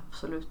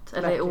 Absolut.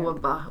 Eller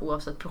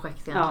oavsett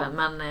projekt egentligen.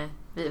 Men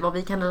vad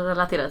vi kan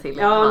relatera till.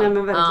 Ja, nej,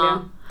 men verkligen.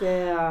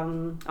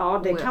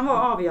 Det kan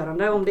vara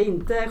avgörande om det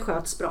inte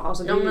sköts bra.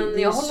 Alltså,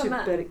 det är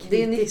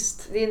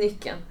superkritiskt. Det är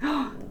nyckeln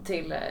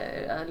till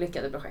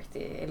lyckade projekt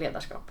i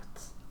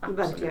ledarskapet.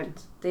 Absolut. Verkligen.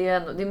 Det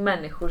är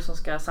människor som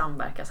ska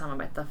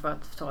samarbeta för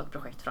att ta ett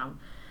projekt fram.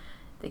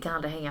 Det kan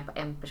aldrig hänga på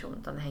en person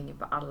utan det hänger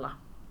på alla.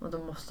 Och då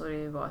måste det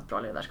ju vara ett bra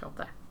ledarskap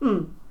där.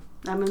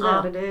 Nej, men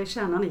det är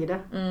kärnan i det.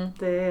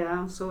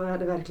 Så är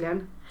det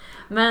verkligen.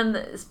 Men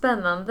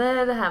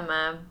spännande det här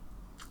med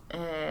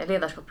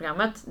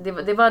ledarskapsprogrammet.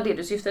 Det var det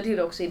du syftade till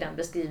också i den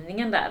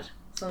beskrivningen där.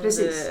 Som du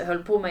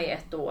höll på med i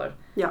 1 år.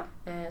 Ja.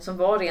 Som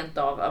var rent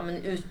av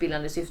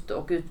utbildande syfte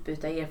och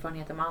utbyta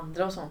erfarenheter med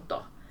andra och sånt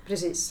då.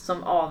 Precis.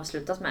 Som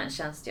avslutas med en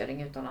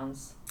tjänstgöring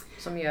utomlands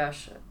som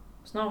görs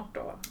snart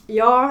då?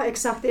 Ja,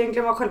 exakt.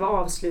 Egentligen var själva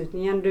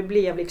avslutningen. Du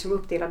blev liksom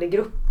uppdelade i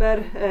grupper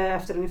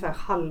efter ungefär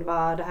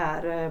halva det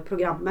här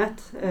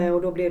programmet.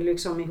 Och då blev det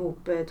liksom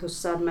ihop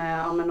tussad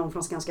med någon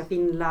från Skanska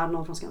Finland,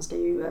 någon från Skanska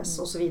US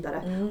och så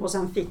vidare. Och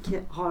sen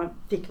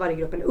fick varje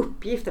grupp en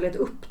uppgift eller ett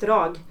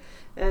uppdrag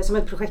som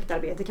ett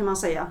projektarbete kan man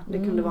säga. Det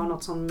kunde vara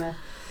något som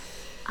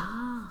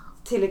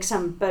till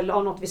exempel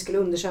något vi skulle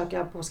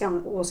undersöka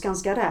på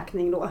Skanska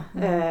räkning då.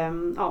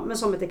 Men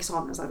som ett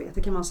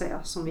examensarbete kan man säga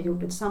som vi gjorde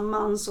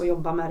tillsammans och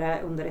jobbade med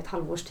det under ett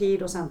halvårs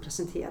tid och sen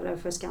presenterade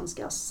för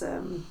Skanskas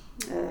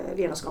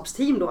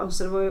ledarskapsteam då.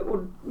 Så det var och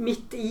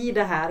mitt i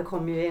det här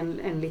kom ju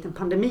en liten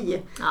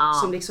pandemi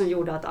som liksom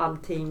gjorde att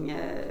allting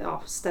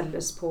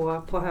ställdes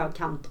på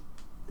högkant.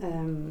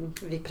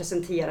 Vi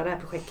presenterade det här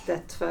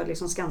projektet för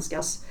liksom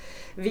Skanskas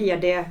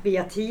VD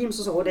via Teams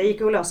och så. Och det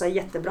gick att lösa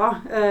jättebra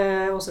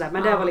och sådär.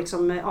 Men det var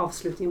liksom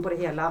avslutningen på det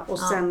hela. Och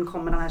sen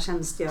kommer den här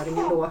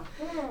tjänstgöringen då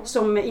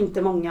som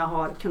inte många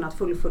har kunnat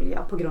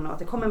fullfölja på grund av att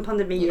det kom en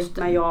pandemi.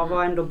 Men jag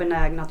var ändå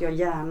benägen att jag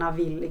gärna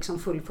vill liksom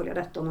fullfölja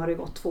detta. Och nu har det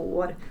gått 2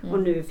 år. Och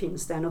nu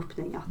finns det en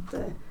öppning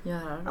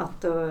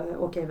att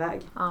åka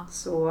iväg.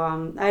 Så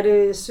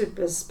det är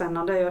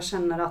superspännande. Jag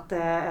känner att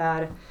det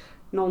är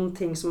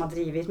någonting som har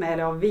drivit mig,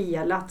 eller jag har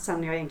velat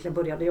sen jag egentligen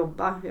började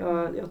jobba.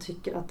 Jag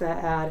tycker att det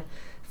är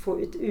få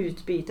ett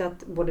utbyte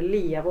att både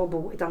leva och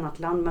bo i ett annat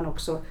land men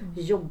också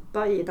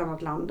jobba i ett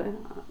annat land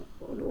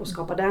och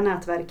skapa det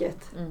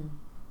nätverket.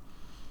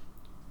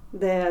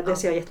 Det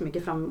ser jag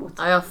jättemycket fram emot.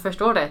 Ja, jag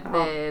förstår det.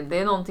 Ja. Det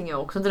är någonting jag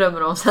också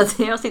drömmer om, så att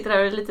jag sitter här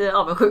och är lite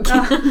avundsjuk.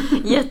 Ja.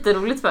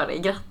 Jätteroligt för dig,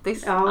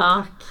 grattis. Ja,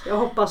 tack. Jag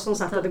hoppas som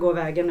sagt att det går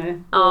vägen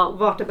nu. Ja. Och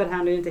vart det bär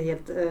här nu är inte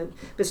helt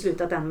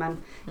beslutat än, men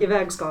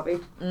iväg ska vi.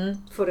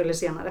 Förr eller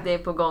senare. Det är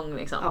på gång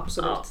liksom.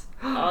 Absolut.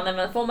 Ja, nej,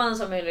 men får man en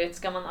sån möjlighet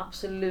ska man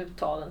absolut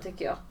ta den,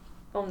 tycker jag.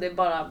 Om det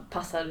bara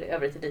passar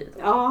övrigt i livet.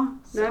 Ja,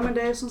 nej, men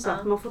det är som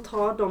sagt, man får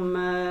ta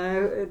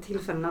de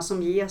tillfällena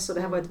som ges, och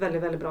det här var ett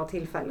väldigt, väldigt bra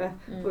tillfälle.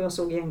 Och jag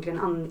såg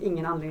egentligen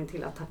ingen anledning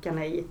till att tacka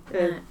nej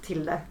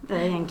till det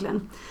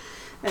egentligen.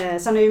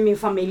 Sen är ju min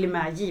familj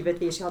med,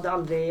 givetvis. Jag hade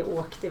aldrig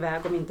åkt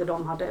iväg om inte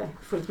de hade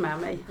följt med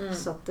mig.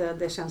 Så att,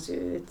 det känns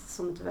ju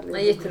som ett väldigt...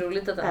 Det är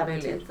jätteroligt att den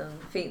möjligheten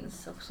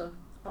finns också.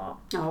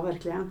 Ja,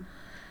 verkligen.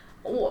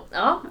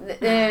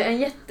 En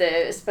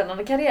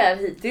jättespännande karriär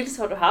hittills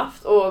har du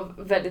haft, och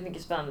väldigt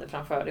mycket spännande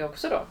framför dig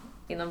också då,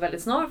 inom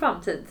väldigt snar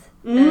framtid.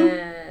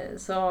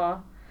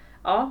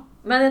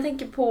 Men jag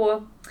tänker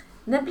på,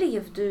 när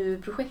blev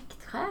du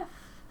projektchef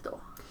då?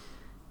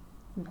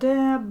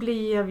 Det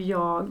blev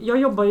jag. Jag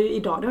jobbar ju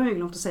idag, det har jag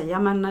glömt att säga,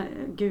 men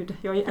gud,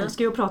 jag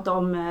älskar ju att prata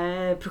om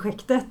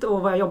projektet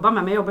och vad jag jobbar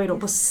med, men jag jobbar ju då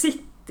på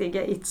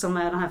Citygate, som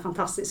är den här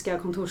fantastiska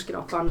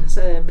kontorsskrapan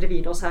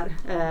bredvid oss här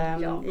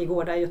i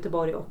Gårda i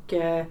Göteborg. Och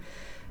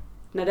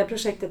när det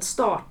projektet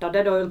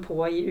startade, det höll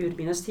på i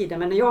urminnes tider,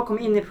 men när jag kom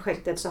in i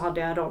projektet så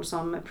hade jag en roll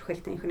som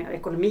projektingenjör i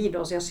ekonomi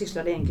då, så jag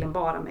sysslade egentligen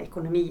bara med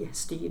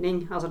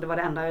ekonomistyrning, alltså det var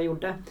det enda jag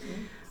gjorde.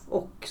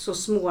 Och så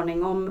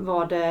småningom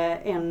var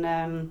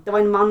det var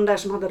en man där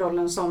som hade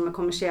rollen som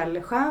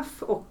kommersiell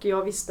chef, och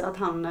jag visste att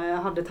han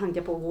hade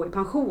tankar på att gå i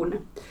pension.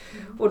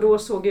 Och då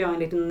såg jag en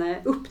liten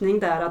öppning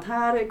där, att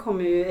här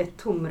kommer ju ett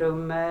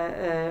tomrum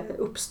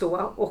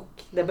uppstå och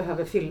det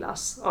behöver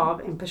fyllas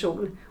av en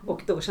person.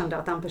 Och då kände jag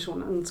att den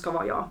personen ska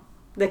vara jag.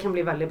 Det kan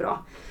bli väldigt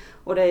bra.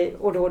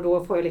 Och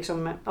då får jag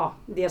liksom,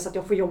 dels att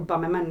jag får jobba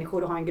med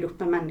människor och ha en grupp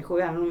med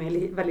människor, även om det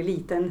är en väldigt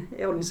liten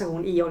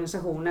organisation i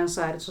organisationen,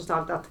 så är det så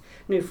starkt att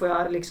nu får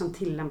jag liksom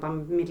tillämpa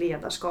mitt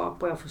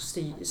ledarskap och jag får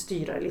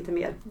styra det lite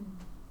mer.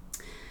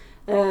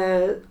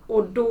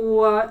 Och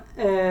då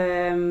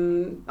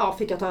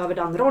fick jag ta över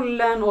den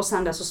rollen, och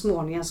sen där så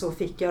småningom så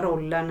fick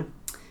jag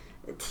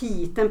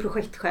titeln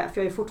projektchef.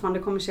 Jag är fortfarande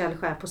kommersiell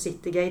chef på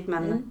Citygate,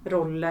 men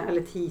rollen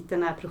eller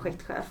titeln är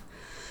projektchef.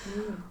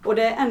 Och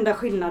det enda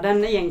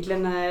skillnaden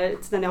egentligen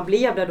när jag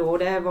blev det då,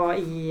 det var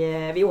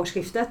vid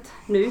årsskiftet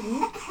nu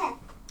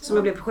som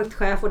jag blev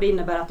projektchef, och det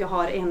innebär att jag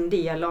har en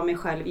del av mig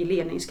själv i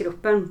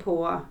ledningsgruppen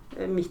på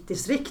mitt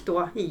distrikt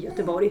då i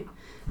Göteborg,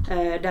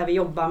 där vi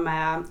jobbar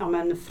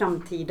med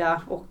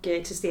framtida och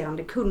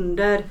existerande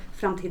kunder,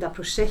 framtida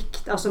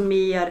projekt, alltså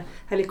mer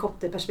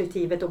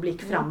helikopterperspektivet och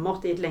blick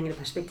framåt i ett längre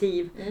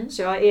perspektiv.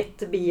 Så jag har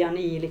ett ben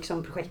i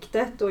liksom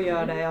projektet och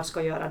gör det jag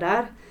ska göra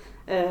där.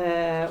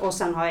 Och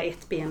sen har jag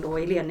ett ben då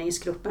i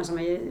ledningsgruppen, som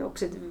är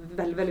också ett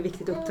väldigt, väldigt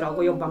viktigt uppdrag,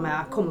 att jobba med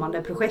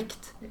kommande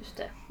projekt. Just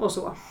det. Och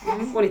så.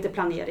 Och lite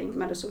planering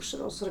med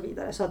resurser och så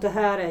vidare. Så att det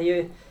här är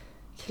ju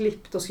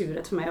klippt och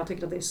skuret för mig. Jag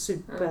tycker att det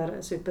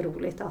är super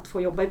roligt att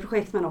få jobba i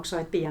projekt, men också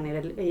ha ett ben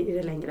i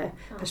det längre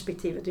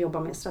perspektivet och jobba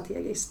mer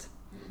strategiskt.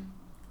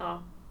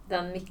 Ja,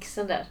 den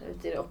mixen där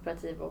ute i det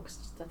operativa och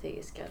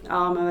strategiska.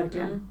 Ja, men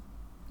verkligen.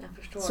 Jag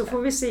förstår så det.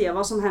 Får vi se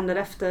vad som händer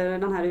efter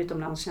den här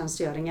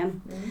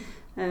utomlandstjänstgöringen.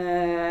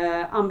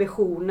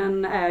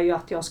 Ambitionen är ju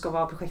att jag ska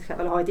vara projektchef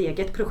eller ha ett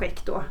eget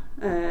projekt då.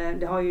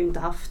 Det har jag ju inte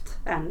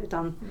haft än,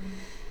 utan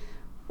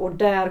och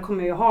där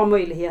kommer jag ha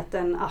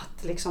möjligheten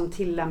att liksom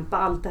tillämpa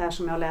allt det här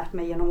som jag har lärt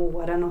mig genom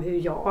åren, och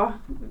hur jag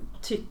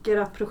tycker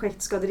att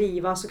projekt ska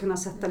drivas, och kunna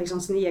sätta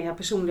liksom sin egen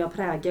personliga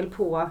prägel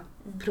på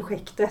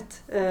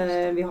projektet.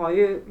 Vi har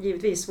ju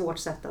givetvis vårt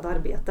sätt att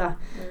arbeta.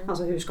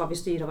 Alltså hur ska vi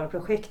styra våra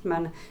projekt,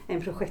 men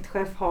en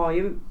projektchef har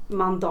ju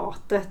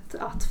mandatet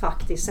att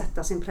faktiskt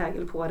sätta sin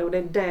prägel på det, och det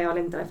är det jag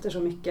längtar efter så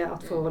mycket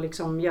att få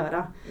liksom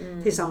göra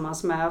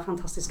tillsammans med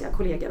fantastiska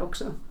kollegor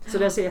också. Så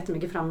det ser jag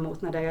jättemycket fram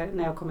emot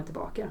när jag kommer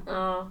tillbaka.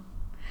 Ja.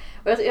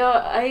 Och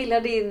jag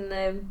gillar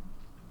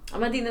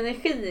din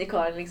energi,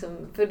 Karin, liksom,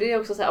 för det är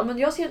också så här, men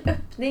jag ser en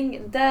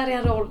öppning, där är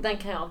en roll, den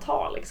kan jag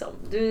ta liksom.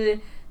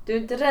 Du är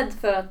inte rädd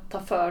för att ta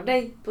för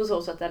dig på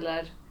så sätt,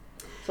 eller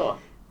så?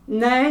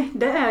 Nej,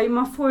 det är ju,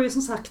 man får ju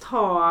som sagt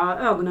ha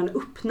ögonen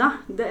öppna.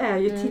 Det är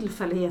ju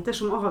tillfälligheter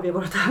som avgör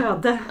vårt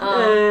öde.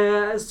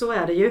 Så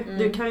är det ju.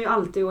 Du kan ju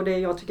alltid, och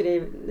jag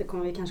tycker det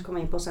kommer vi kanske komma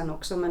in på sen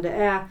också, men det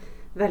är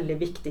väldigt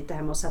viktigt det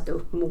här med att sätta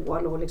upp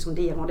mål och liksom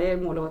delmål. Det är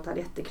mål och det är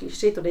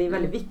jätteklyschigt, och det är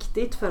väldigt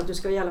viktigt för att du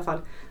ska i alla fall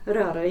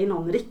röra dig i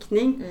någon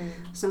riktning.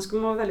 Sen ska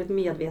man vara väldigt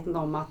medveten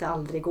om att det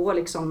aldrig går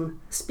liksom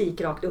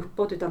spikrakt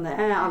uppåt, utan det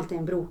är alltid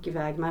en brokig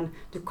väg, men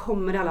du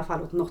kommer i alla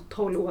fall åt något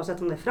håll,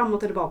 oavsett om det är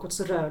framåt eller bakåt,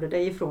 så rör du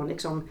dig ifrån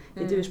liksom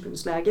ditt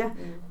ursprungsläge.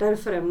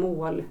 Därför är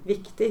mål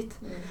viktigt.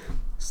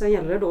 Sen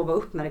gäller det då att vara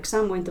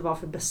uppmärksam och inte vara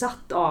för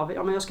besatt av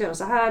men jag ska göra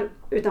så här,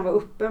 utan vara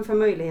öppen för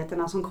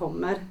möjligheterna som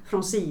kommer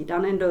från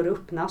sidan. En dörr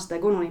öppnas, där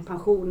går någon i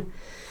pension.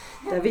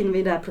 där vinner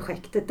vi det här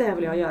projektet, det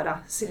vill jag göra.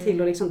 Se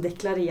till att liksom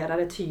deklarera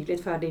det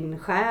tydligt för din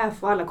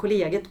chef och alla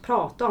kollegor,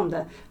 prata om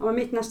det. Ja, men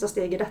mitt nästa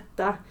steg är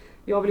detta,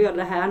 jag vill göra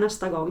det här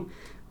nästa gång.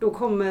 Då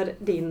kommer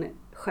din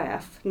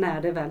chef,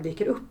 när det väl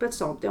dyker upp ett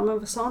sånt, ja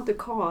men sa inte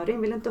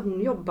Karin, vill inte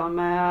hon jobba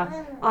med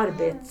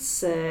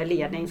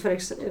arbetsledning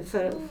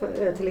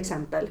för till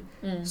exempel.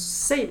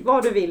 Säg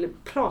vad du vill,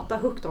 prata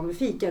högt om i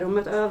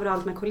fikarummet,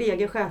 överallt med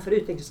kollegor, chefer,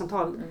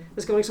 utvecklingssamtal.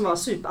 Det ska liksom vara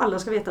alla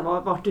ska veta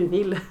vart du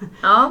vill.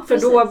 Ja, för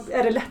då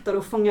är det lättare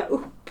att fånga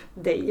upp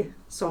dig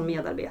som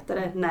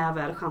medarbetare när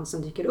väl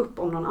chansen dyker upp,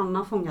 om någon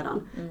annan fångar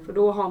den. För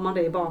då har man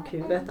det i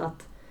bakhuvudet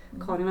att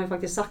Karin har ju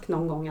faktiskt sagt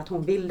någon gång att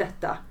hon vill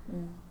detta.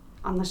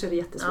 Annars är det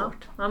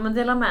jättesvårt. Ja, men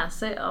dela med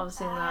sig av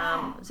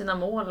sina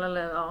mål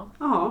eller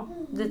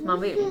dit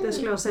man vill. Det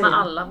skulle jag säga. Med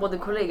alla, både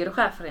kollegor och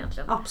chefer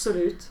egentligen.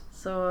 Absolut.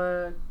 Så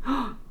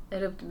är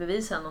det upp till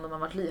bevis sen om de har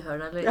varit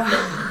lyhörda eller inte. Ja,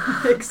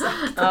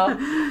 exakt.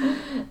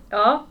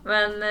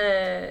 Men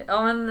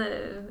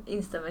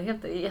instämmer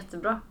helt, det är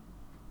jättebra.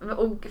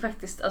 Och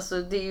faktiskt, alltså,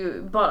 det är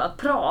ju bara att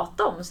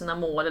prata om sina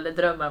mål eller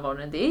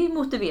drömmar, det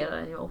motiverar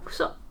en ju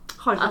också.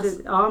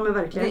 Ja, men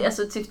verkligen. Det är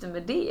alltså ett syfte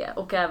med det,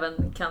 och även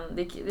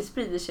det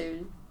sprider sig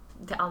ju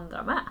till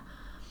andra med.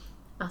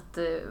 Att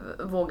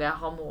våga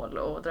ha mål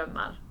och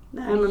drömmar.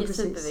 Nej, det är men precis.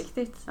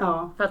 superviktigt.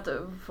 Ja. För att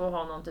få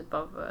ha någon typ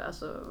av,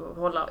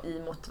 hålla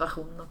i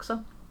motivation också.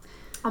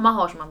 Om man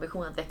har som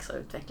ambition att växa och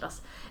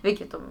utvecklas.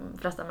 Vilket de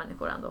flesta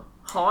människor ändå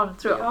har,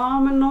 tror jag. Ja,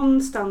 men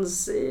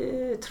någonstans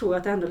tror jag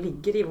att det ändå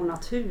ligger i vår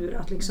natur.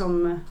 Att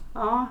liksom,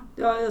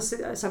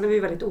 sen är vi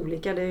väldigt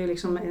olika. Det är ju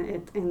liksom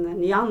en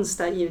nyans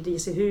där i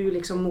hur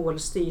liksom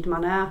målstyrd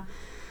man är.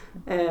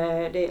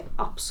 Det är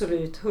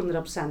absolut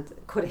 100%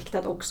 korrekt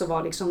att också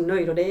vara liksom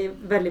nöjd. Och det är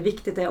väldigt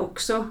viktigt det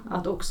också.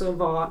 Att också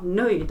vara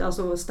nöjd.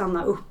 Alltså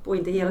stanna upp och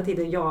inte hela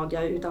tiden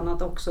jaga, utan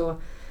att också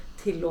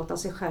tillåta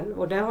sig själv.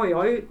 Och det har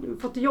jag ju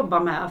fått jobba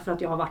med, för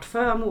att jag har varit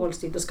för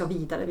målstyrd och ska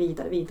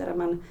vidare.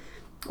 Men,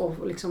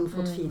 och liksom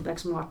fått feedback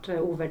som har varit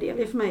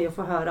ovärderlig för mig, att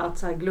få höra att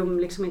så här, glöm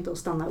liksom inte att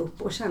stanna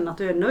upp och känna att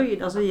du är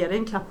nöjd. Alltså ge dig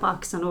en klapp på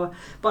axeln och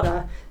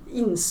bara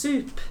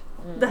insup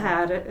det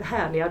här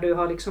härliga du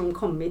har liksom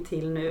kommit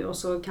till nu, och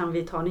så kan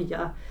vi ta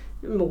nya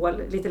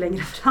mål lite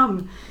längre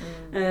fram.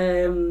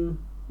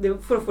 Det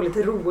får få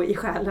lite ro i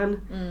själen.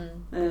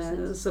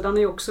 Så den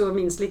är också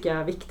minst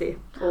lika viktig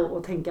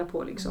att tänka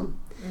på liksom.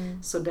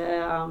 Så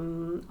det,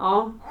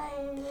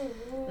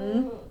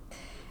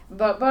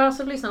 Bara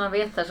så lyssnarna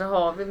vet här, så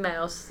har vi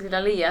med oss lilla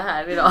Lea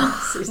här idag.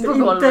 Det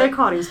är inte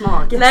Karins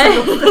mage.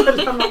 Nej.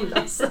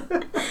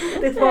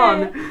 Det är ett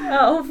barn.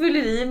 Ja, hon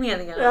fyller i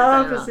meningarna.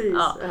 Ja, precis.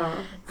 Ja. Ja.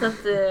 Så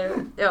att,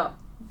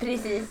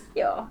 precis.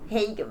 Ja,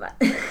 hej gumman.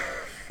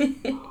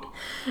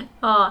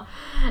 Ja,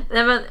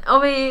 nej men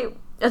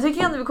jag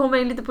tycker ändå vi kommer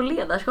in lite på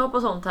ledarskap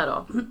och sånt här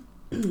då.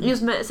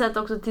 Just med sett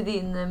också till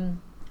din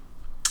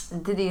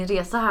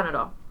resa här nu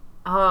då.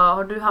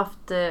 Har du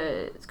haft,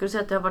 ska du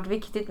säga att det har varit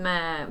viktigt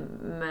med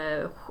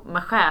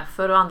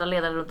chefer och andra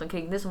ledare runt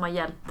omkring dig som har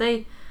hjälpt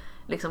dig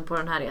liksom på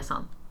den här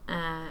resan?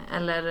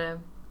 Eller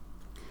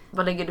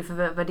vad lägger du för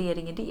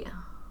värdering i det?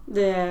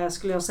 Det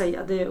skulle jag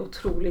säga, det är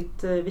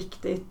otroligt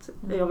viktigt.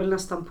 Jag vill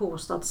nästan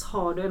påstå att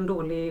har du en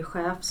dålig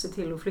chef, se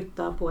till att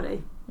flytta på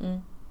dig.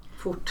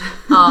 Fort.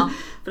 Ja.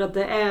 För att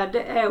det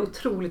är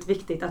otroligt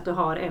viktigt att du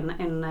har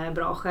en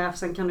bra chef.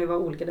 Sen kan det ju vara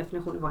olika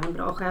definitioner vad en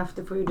bra chef.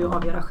 Det får ju du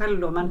avgöra själv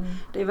då. Men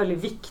det är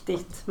väldigt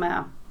viktigt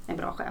med en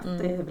bra chef.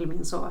 Det är väl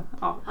min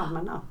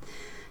allmänna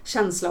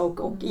känsla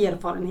och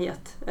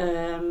erfarenhet.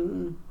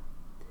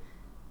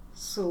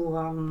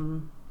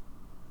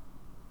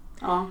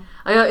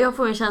 Jag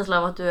får en känsla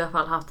av att du i alla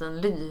fall haft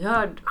en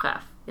lyhörd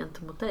chef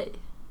gentemot dig.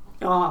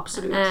 Ja,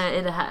 absolut.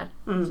 I det här.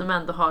 Som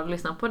ändå har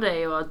lyssnat på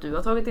dig, och att du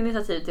har tagit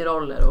initiativ till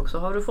roller, och så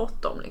har du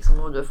fått dem liksom,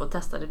 och du har fått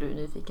testa det du är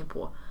nyfiken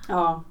på.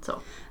 Ja. Så.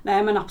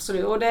 Nej, men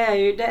absolut. Och det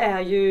är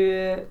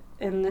ju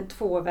en ett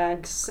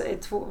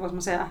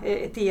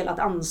delat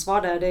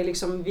ansvar där. Det är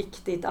liksom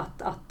viktigt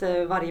att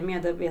varje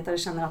medarbetare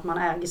känner att man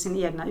äger sin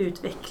egna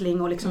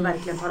utveckling och liksom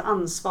verkligen tar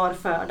ansvar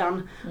för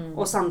den.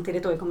 Och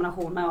samtidigt då i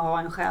kombination med att ha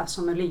en chef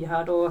som är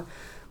lyhörd och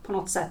på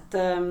något sätt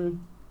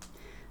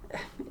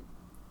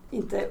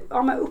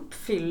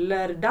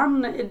uppfyller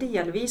den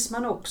delvis,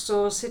 men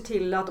också ser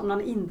till att om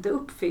den inte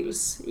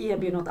uppfylls,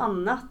 erbjuder något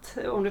annat,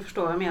 om du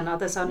förstår vad jag menar. Att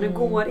det är så här, nu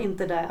går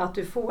inte det att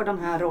du får den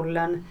här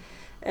rollen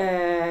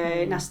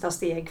nästa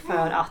steg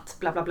för att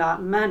bla bla bla,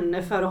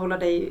 men för att hålla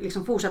dig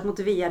liksom fortsatt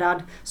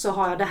motiverad så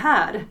har jag det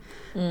här.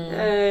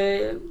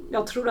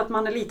 Jag tror att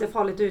man är lite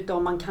farligt ute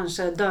om man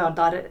kanske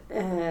dödar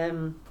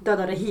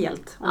det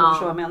helt, om du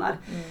förstår vad jag menar.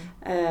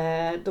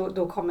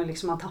 Då kommer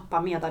liksom man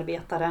tappa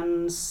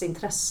medarbetarens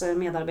intresse,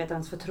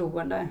 medarbetarens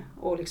förtroende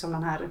och liksom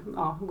den här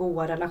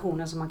goda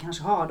relationen som man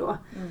kanske har då.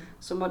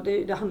 Så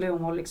det handlar ju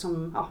om att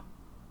liksom,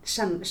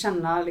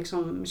 känna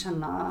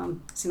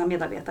sina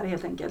medarbetare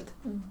helt enkelt.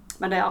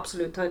 Men det är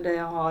absolut, det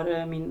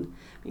har min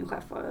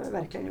chef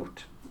verkligen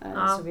gjort.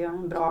 Så vi har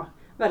en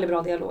väldigt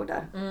bra dialog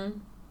där.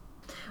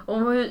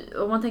 Om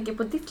man tänker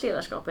på ditt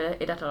ledarskap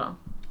i detta då,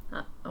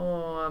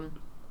 och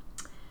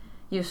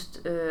just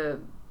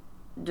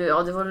det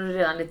var du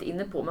redan lite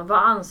inne på. Men vad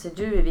anser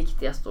du är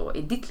viktigast då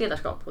i ditt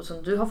ledarskap? Och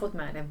som du har fått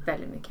med dig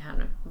väldigt mycket här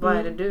nu. Vad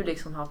är det du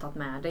liksom har tagit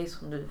med dig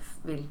som du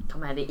vill ta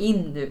med dig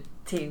in nu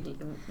till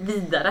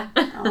vidare?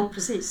 Ja,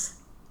 precis.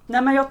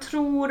 Nej, men jag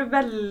tror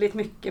väldigt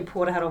mycket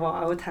på det här att vara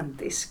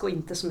autentisk och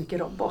inte så mycket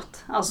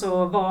robot.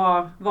 Alltså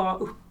vara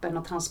öppen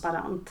och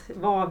transparent.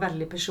 Vara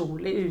väldigt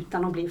personlig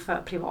utan att bli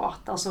för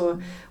privat.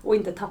 Alltså, och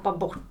inte tappa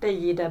bort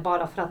dig i det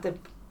bara för att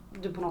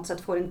du på något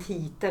sätt får en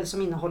titel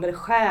som innehåller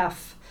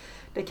chef.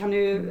 Det kan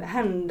ju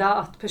hända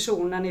att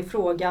personen i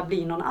fråga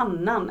blir någon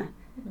annan.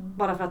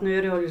 Bara för att nu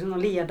är du liksom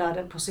någon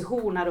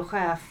ledarposition och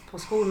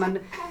chefposition. Men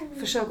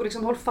försök att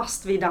liksom hålla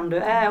fast vid den du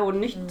är och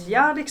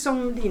nyttja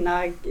liksom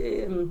dina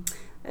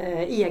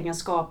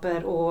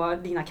egenskaper och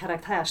dina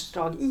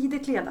karaktärsdrag i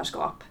ditt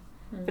ledarskap.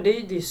 För det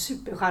är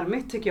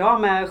supercharmigt tycker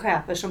jag med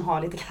chefer som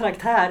har lite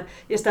karaktär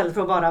istället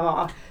för att bara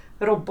vara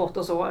robot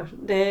och så.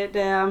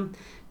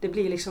 Det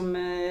blir liksom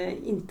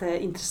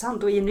inte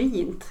intressant och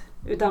genuint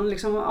utan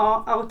liksom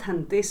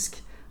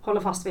autentisk,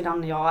 hålla fast vid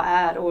den jag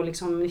är och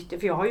liksom nyttja,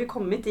 för jag har ju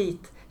kommit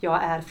dit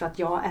jag är för att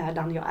jag är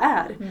den jag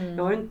är.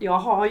 Jag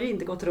har ju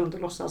inte gått runt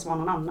och låtsas vara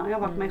någon annan. Jag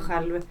har varit mig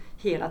själv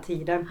hela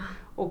tiden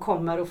och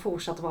kommer att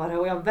fortsätta vara det.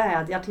 Och jag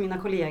vädjar till mina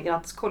kollegor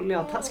att skulle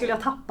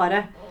jag tappa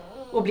det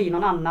och bli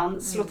någon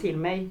annan, slå till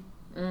mig.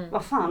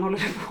 Vad fan håller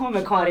du på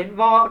med, Karin?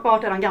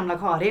 Vart är den gamla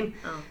Karin?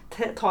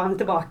 Ta henne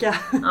tillbaka.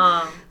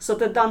 Så att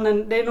det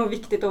är nog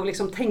viktigt att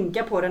liksom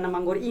tänka på det när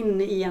man går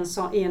in i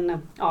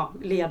en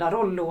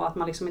ledarroll då, att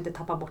man liksom inte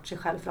tappar bort sig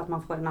själv för att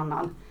man får en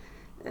annan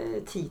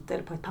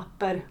titel på ett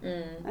papper.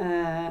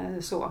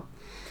 Så.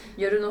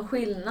 Gör du någon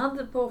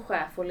skillnad på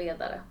chef och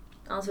ledare?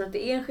 Anser du att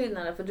det är en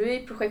skillnad? För du är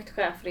ju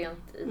projektchef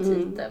rent i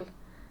titel.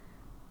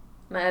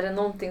 Men är det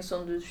någonting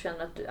som du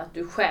känner att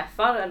du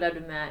chefar eller är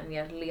du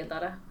mer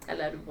ledare?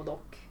 Eller är du både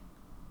och?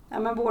 Ja,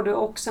 men både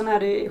och. Sen är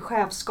det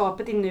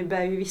chefskapet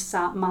innebär ju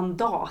vissa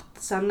mandat.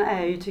 Sen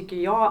är ju, tycker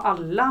jag,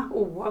 alla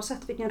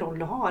oavsett vilken roll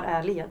du har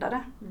är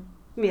ledare.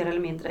 Mer eller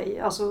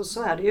mindre. Alltså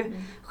så är det ju.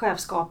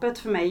 Chefskapet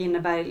för mig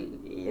innebär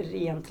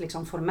rent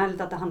liksom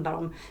formellt att det handlar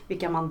om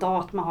vilka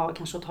mandat man har.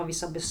 Kanske att ta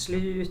vissa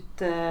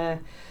beslut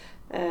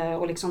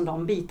och liksom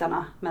de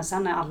bitarna. Men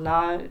sen är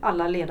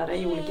alla ledare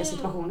i olika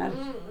situationer.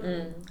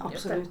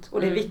 Absolut.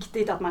 Och det är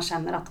viktigt att man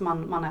känner att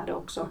man är det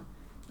också.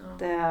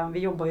 Vi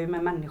jobbar ju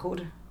med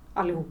människor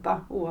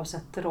allihopa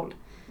oavsett roll.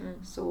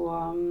 Så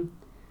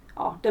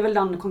det är väl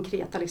den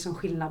konkreta liksom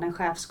skillnaden,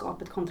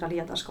 chefskapet kontra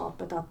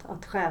ledarskapet.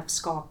 Att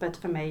chefskapet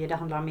för mig, det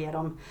handlar mer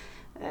om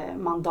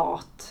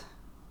mandat,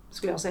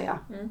 skulle jag säga.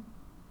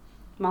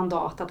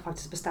 Mandat att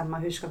faktiskt bestämma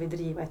hur ska vi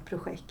driva ett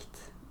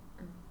projekt.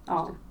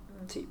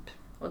 Typ.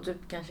 Och typ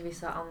kanske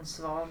vissa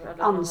ansvar.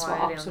 Eller ansvar,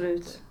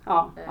 absolut.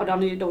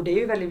 Och det är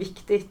ju väldigt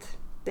viktigt.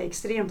 Det är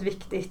extremt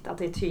viktigt att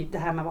det är tydligt det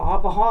här med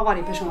vad har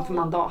varje person för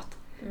mandat.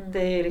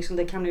 Det är liksom,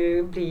 det kan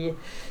ju bli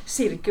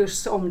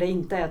cirkus om det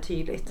inte är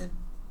tydligt.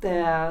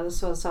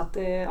 Så att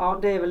det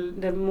är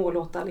väl, det må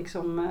låta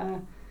liksom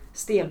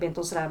stelbent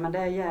och sådär, men det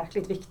är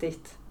jäkligt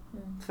viktigt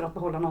för att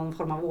behålla någon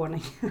form av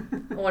ordning.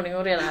 Ordning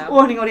och reda.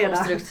 Ordning och reda.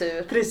 Och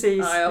struktur.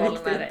 Precis. Ja, jag håller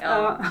viktigt. med dig.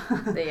 Ja,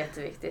 det är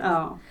jätteviktigt.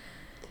 Ja.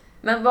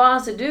 Men vad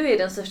anser du är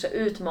den största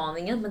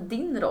utmaningen med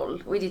din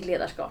roll och i ditt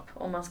ledarskap?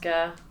 Om man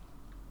ska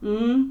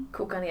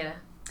koka ner det.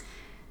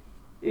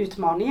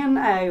 Utmaningen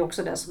är ju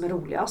också det som är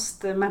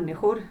roligast.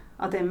 Människor.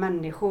 Att det är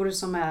människor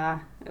som är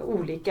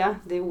olika.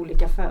 Det är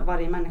olika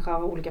varje människa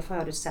har olika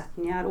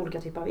förutsättningar,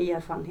 olika typer av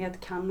erfarenhet,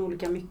 kan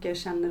olika mycket,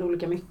 känner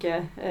olika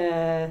mycket.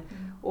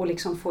 Och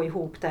liksom få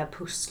ihop det här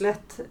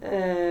pusslet.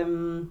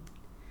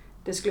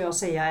 Det skulle jag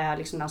säga är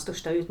liksom den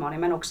största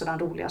utmaningen, men också den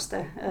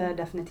roligaste.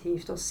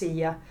 Definitivt att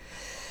se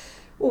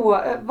och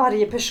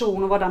varje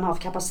person och vad den har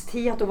för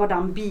kapacitet och vad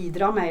den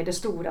bidrar med i det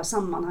stora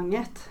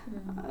sammanhanget.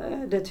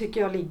 Det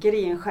tycker jag ligger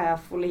i en chef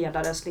och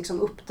ledares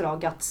liksom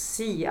uppdrag att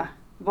se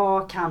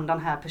vad kan den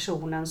här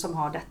personen som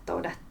har detta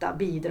och detta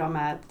bidra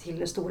med till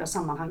det stora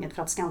sammanhanget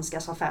för att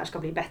Skanskas affär ska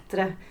bli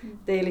bättre.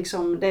 Det är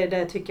liksom,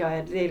 det tycker jag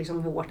är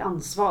liksom vårt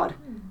ansvar.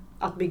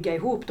 Att bygga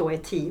ihop då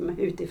ett team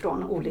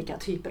utifrån olika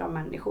typer av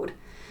människor.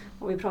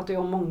 Och vi pratar ju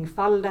om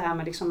mångfald, det här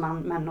med liksom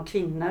män och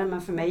kvinnor.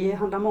 Men för mig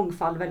handlar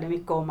mångfald väldigt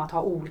mycket om att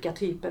ha olika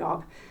typer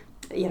av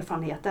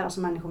erfarenheter.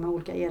 Alltså människor med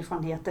olika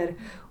erfarenheter,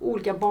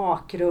 olika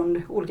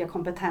bakgrund, olika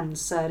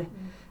kompetenser.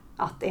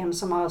 Att en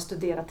som har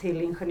studerat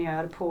till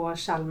ingenjör på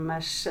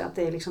Chalmers, att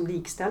det är liksom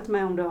likställt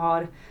med om du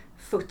har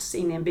fötts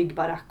in i en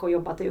byggbarack och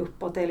jobbat dig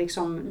uppåt. Det är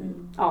liksom,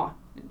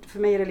 för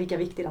mig är det lika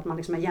viktigt att man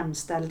liksom är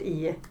jämställd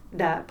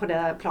på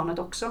det planet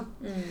också.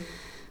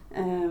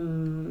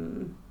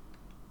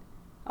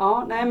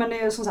 Men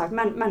det är som sagt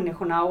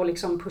människorna och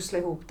liksom pussla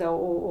ihop det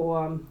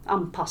och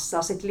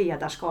anpassa sitt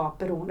ledarskap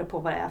beroende på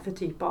vad det är för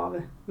typ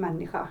av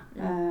människa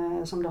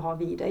som du har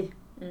vid dig.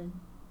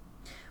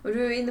 Och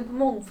du är inne på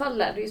mångfald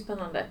där, det är ju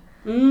spännande.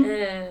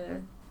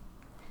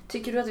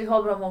 Tycker du att vi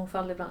har bra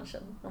mångfald i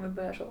branschen, om vi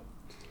börjar så?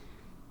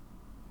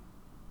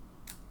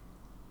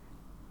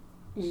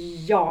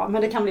 Ja,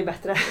 men det kan bli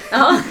bättre.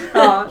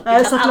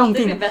 Det kan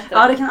alltid bli bättre.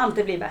 Ja, det kan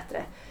alltid bli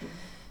bättre.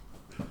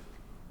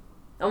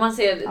 Om man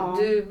ser,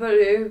 du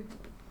börjar ju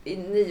i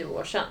 9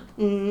 år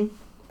sedan.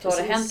 Så har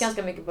det hänt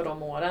ganska mycket på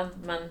de åren,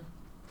 men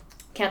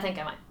kan jag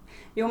tänka mig.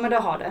 Jo, men det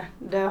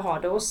har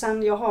det. Och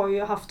sen jag har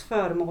ju haft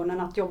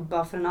förmånen att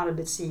jobba för en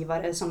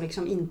arbetsgivare som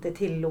liksom inte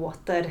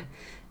tillåter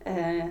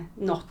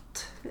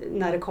något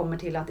när det kommer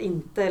till att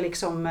inte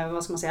liksom,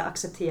 vad ska man säga,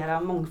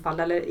 acceptera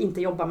mångfald eller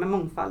inte jobba med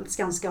mångfald.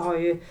 Skanska har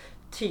ju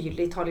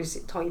tydligt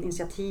tagit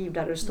initiativ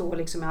där det står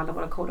liksom i alla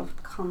våra code of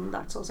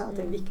conduct så att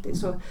det är viktigt.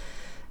 Så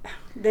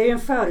det är ju en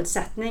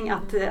förutsättning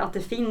att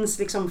det finns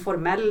liksom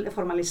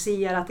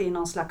formaliserat i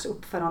någon slags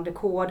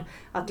uppförandekod,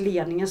 att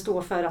ledningen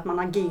står för att man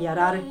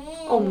agerar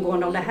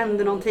omgående om det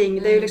händer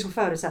någonting. Det är ju liksom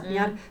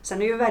förutsättningar.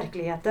 Sen är ju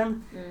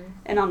verkligheten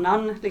en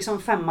annan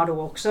liksom 5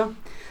 då också.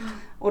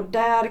 Och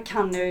där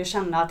kan jag ju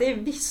känna att det är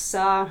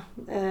vissa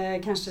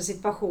kanske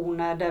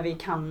situationer där vi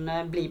kan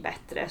bli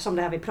bättre, som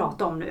det här vi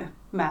pratar om nu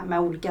med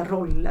olika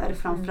roller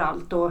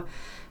framförallt. Och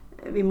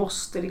vi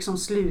måste liksom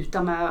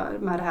sluta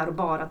med det här och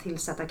bara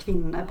tillsätta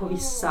kvinnor på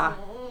vissa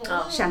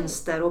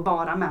tjänster och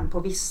bara män på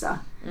vissa.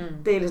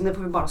 Det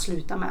får vi bara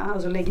sluta med.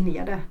 Alltså lägg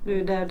ner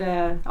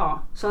det.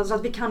 Så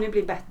att vi kan ju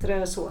bli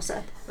bättre så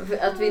sätt.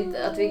 Att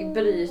vi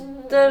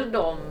bryter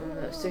de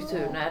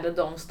strukturerna eller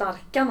de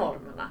starka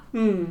normerna.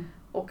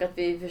 Och att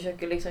vi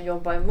försöker liksom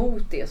jobba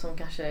emot det som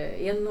kanske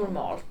är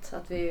normalt.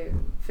 Att vi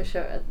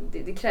försöker,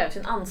 det krävs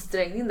en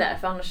ansträngning där,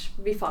 för annars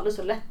vi faller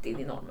så lätt in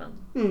i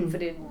normen. För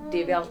det är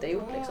det vi alltid har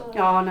gjort liksom.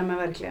 Ja, nej men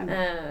verkligen.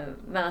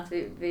 Men att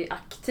vi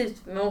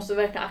aktivt, man måste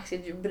verkligen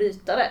aktivt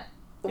bryta det.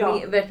 Och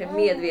verkligen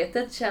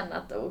medvetet känna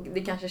att och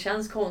det kanske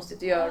känns konstigt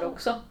att göra det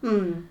också.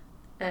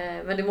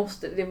 Men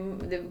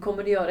det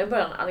kommer det göra i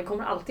början. Det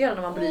kommer alltid göra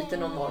när man bryter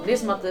någon norm. Det är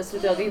som att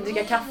sluta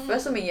dricka kaffe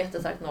som är en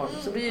jättestark norm.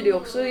 Så blir det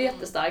också en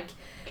jättestark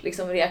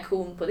liksom,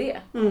 reaktion på det.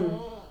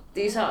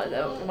 Det är ju så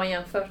här, om man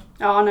jämför.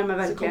 Ja, nej, men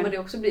verkligen. Så kommer det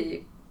också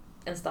bli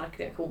en stark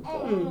reaktion på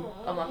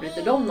om man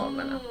bryter de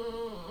normerna.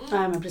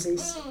 Nej, men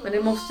precis. Men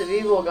det måste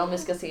vi våga om vi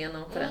ska se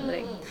någon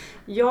förändring.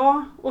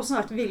 Ja, och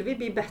snart vill vi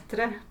bli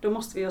bättre, då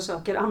måste vi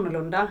söka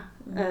annorlunda.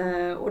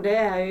 Och det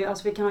är ju,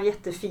 alltså vi kan ha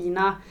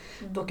jättefina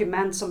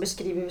dokument som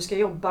beskriver hur vi ska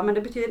jobba, men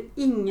det betyder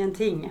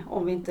ingenting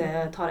om vi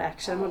inte tar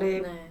action. Och det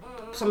är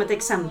som ett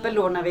exempel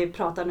då när vi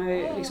pratar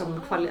nu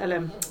liksom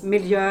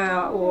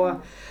miljö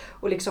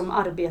och liksom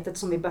arbetet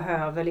som vi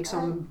behöver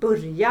liksom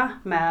börja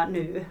med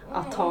nu,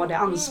 att ta det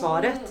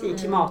ansvaret i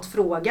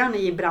klimatfrågan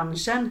i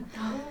branschen.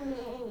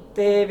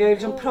 Vi har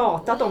liksom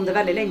pratat om det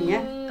väldigt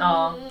länge.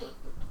 Ja.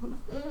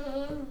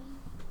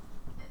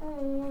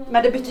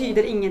 Men det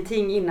betyder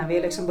ingenting innan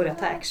vi liksom börjar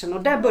ta action.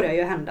 Och det börjar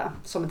ju hända.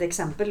 Som ett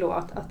exempel då.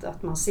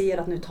 Att man ser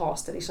att nu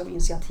tas det liksom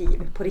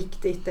initiativ på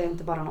riktigt. Det är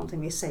inte bara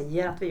någonting vi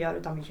säger att vi gör,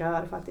 utan vi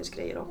gör faktiskt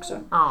grejer också.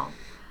 Ja.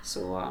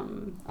 Så,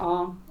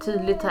 ja.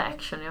 Tydligt ta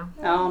action, ja.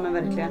 Ja, men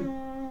verkligen.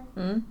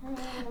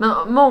 Men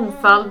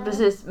mångfald,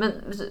 precis. Men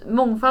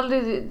mångfald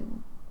är...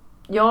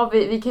 Ja,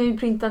 vi kan ju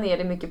printa ner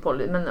det mycket på,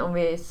 men om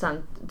vi sen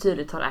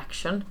tydligt tar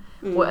action.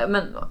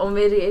 Men om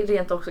vi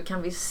rent också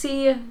kan vi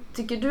se,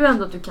 tycker du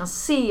ändå att du kan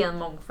se en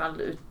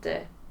mångfald ute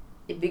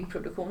i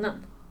byggproduktionen?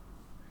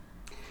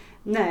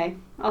 Nej,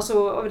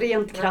 alltså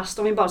rent krasst,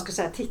 om vi bara ska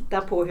säga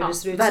titta på hur det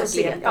ser ut.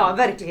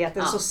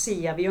 Verkligheten så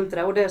ser vi ju inte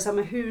det. Och det är så här,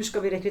 men hur ska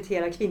vi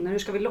rekrytera kvinnor? Hur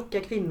ska vi locka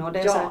kvinnor? Det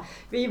är så här,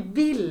 vi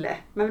vill,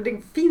 men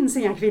det finns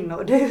inga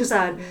kvinnor. Det är ju så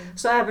här,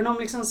 så även om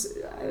liksom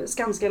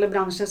Skanska eller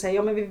branschen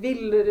säger, men vi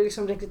vill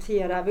liksom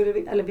rekrytera,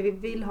 eller vi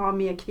vill ha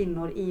mer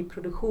kvinnor i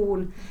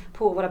produktion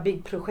på våra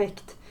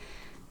byggprojekt.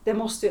 Det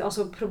måste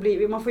alltså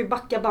man får ju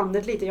backa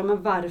bandet lite. Ja,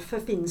 men varför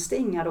finns det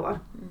inga då?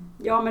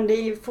 Ja, men det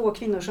är få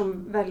kvinnor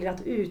som väljer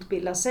att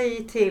utbilda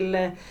sig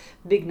till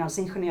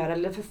byggnadsingenjör,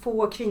 eller för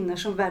få kvinnor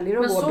som väljer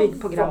att gå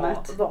byggprogrammet.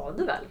 Men så var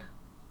det väl?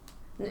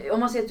 Om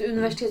man ser till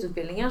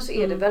universitetsutbildningar så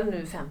är det väl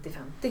nu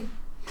 50-50?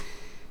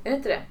 Är det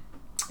inte det?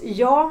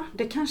 Ja,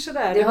 det kanske det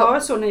är. Det var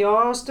så när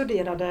jag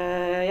studerade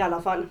i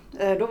alla fall.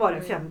 Då var det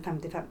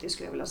 50-50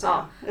 skulle jag vilja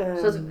säga. Ja.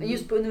 Så att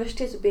just på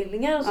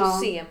universitetsutbildningar så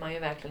ser man ju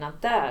verkligen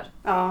att där...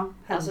 Ja,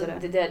 alltså,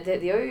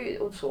 det har ju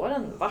och så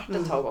den varit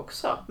ett tag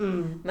också.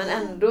 Men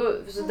ändå,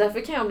 så därför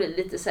kan jag bli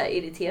lite så här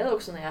irriterad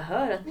också när jag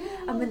hör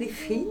att men det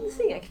finns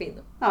inga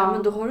kvinnor. Ja,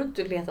 men då har du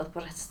inte letat på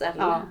rätt ställe.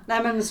 Ja.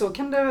 Nej, men så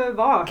kan det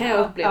vara. Kan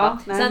jag uppleva.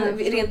 Ja, sen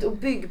rent och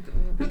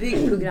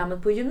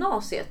byggprogrammet på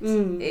gymnasiet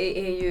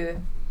är ju...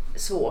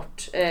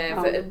 svårt.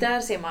 För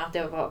där ser man att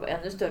det var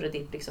ännu större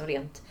dipp liksom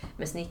rent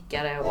med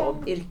snickare och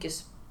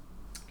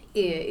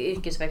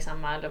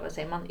yrkesverksamma, eller vad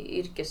säger man,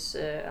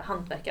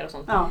 yrkeshantverkare och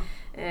sånt. Ja.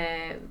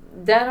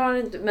 Där har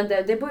inte, men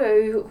det börjar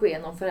ju ske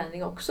någon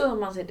förändring också om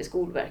man ser till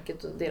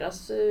Skolverket och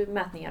deras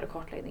mätningar och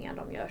kartläggningar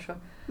de gör,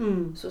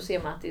 så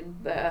ser man att det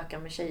börjar öka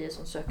med tjejer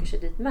som söker sig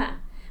dit med.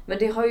 Men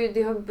det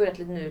har börjat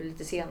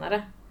lite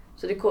senare.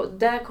 Så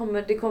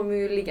det kommer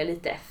ju ligga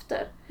lite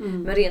efter.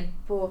 Men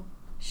rent på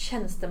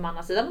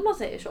tjänstemannasidan, om man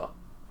säger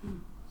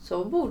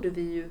så borde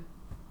vi ju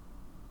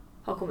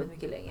ha kommit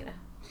mycket längre.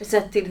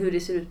 Sett till hur det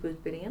ser ut på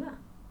utbildningarna.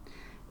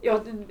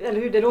 Ja,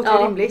 eller hur? Det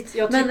låter rimligt.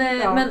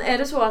 Men är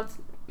det så att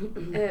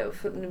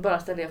nu bara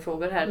ställer jag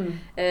frågor här.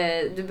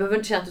 Du behöver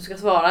inte känna att du ska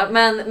svara.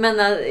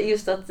 Men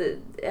just att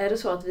är det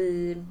så att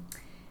vi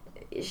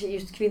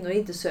just kvinnor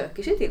inte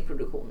söker sig till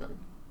produktionen?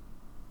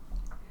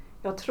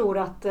 Jag tror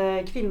att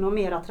kvinnor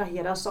mer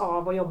attraheras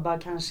av att jobba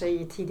kanske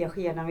i tidiga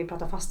skeden. Vi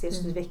pratar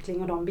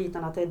fastighetsutveckling och de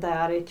bitarna, att det är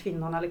där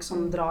kvinnorna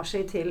liksom drar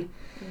sig till.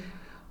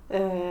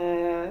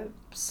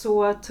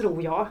 Så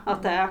tror jag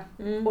att det är.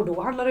 Och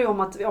då handlar det om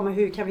att men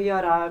hur kan vi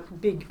göra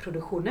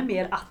byggproduktionen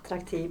mer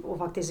attraktiv och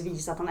faktiskt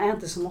visa att den är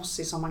inte så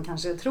mossig som man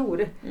kanske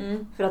tror.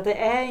 För att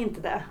det är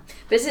inte det.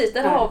 Precis,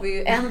 där har vi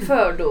ju en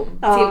fördom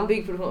till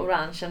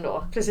byggproduktionsbranschen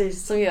då.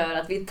 Precis. Som gör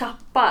att vi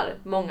tappar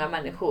många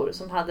människor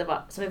som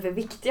är för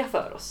viktiga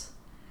för oss.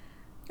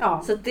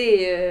 Ja. Så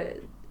det är ju...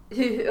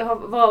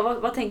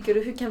 Vad tänker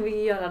du? Hur kan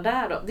vi göra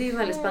där då? Det är ju en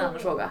väldigt spännande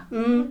fråga.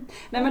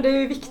 Nej, men det är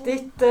ju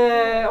viktigt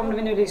om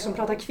vi nu liksom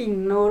pratar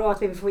kvinnor och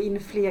att vi vill få in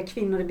fler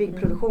kvinnor i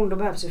byggproduktion. Då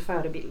behövs ju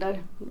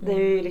förebilder. Det är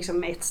ju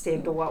liksom ett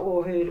steg då.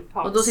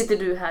 Och då sitter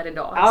du här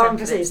idag. Ja,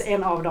 precis.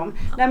 En av dem.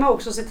 Nej, men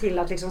också se till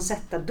att liksom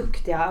sätta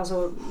duktiga,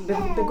 alltså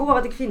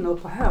begåvade kvinnor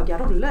på höga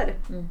roller.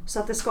 Så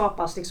att det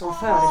skapas liksom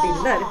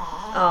förebilder.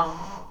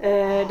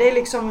 Det är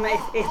liksom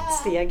ett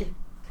steg.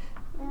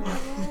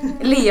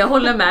 Lea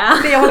håller med.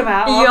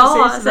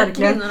 Ja, precis, sätt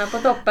kvinnorna på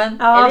toppen.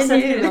 Ja,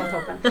 sätt kvinnorna på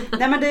toppen.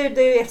 Nej, men det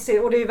är ju ett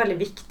steg, och det är ju väldigt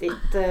viktigt.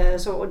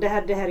 Så det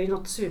här är ju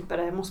något super,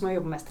 det här måste man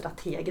jobba med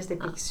strategiskt.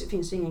 Det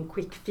finns ju ingen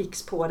quick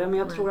fix på det, men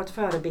jag tror att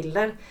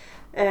förebilder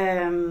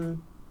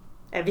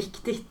är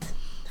viktigt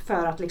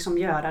för att liksom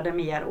göra det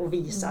mer och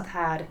visa att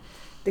här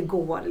det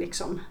går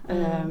liksom.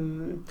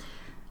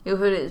 Jo,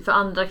 för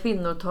andra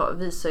kvinnor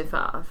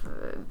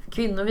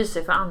kvinnor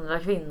visar för andra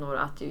kvinnor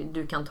att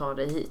du kan ta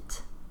dig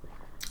hit.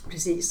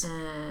 Precis.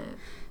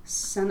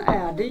 Sen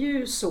är det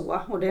ju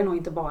så, och det är nog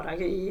inte bara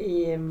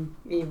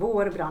i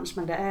vår bransch,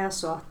 men det är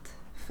så att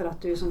för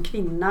att du som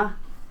kvinna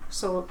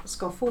så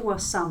ska få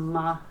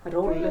samma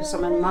roll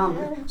som en man,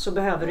 så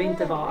behöver du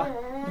inte vara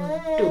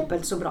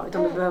dubbelt så bra,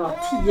 utan du behöver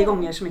vara 10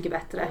 gånger så mycket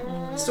bättre.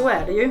 Så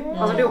är det ju.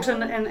 Alltså det är också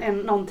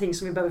någonting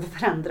som vi behöver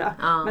förändra.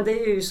 Men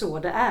det är ju så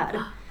det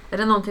är. Är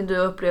det någonting du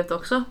har upplevt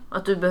också?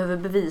 Att du behöver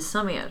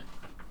bevisa mer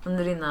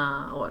under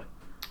dina år?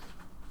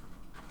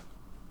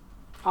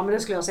 Ja, men det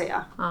skulle jag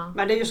säga.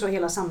 Men det är ju så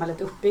hela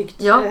samhället är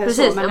uppbyggt. Ja,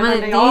 precis. Men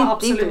det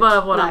är inte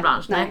bara våran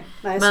bransch. Nej,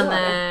 men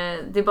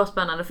det är bara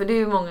spännande. För det är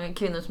ju många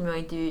kvinnor som jag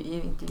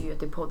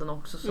intervjuat i podden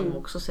också som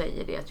också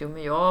säger det. Att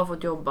men jag har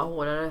fått jobba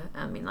hårdare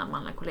än mina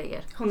manliga kollegor.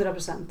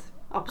 100%.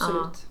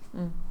 Absolut.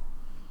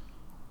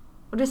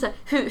 Och det är så här,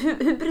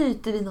 hur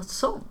bryter vi något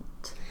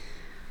sånt?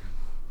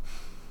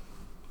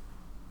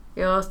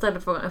 Jag ställer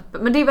frågan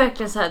öppen. Men det är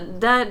verkligen så här.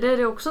 Där är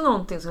det också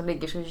någonting som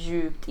ligger så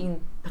djupt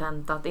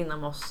inpräntat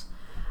inom oss.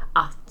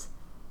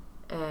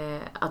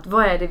 Att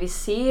vad är det vi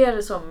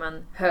ser som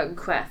en hög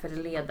chef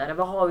eller ledare?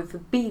 Vad har vi för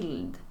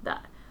bild där?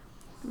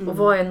 Och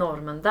vad är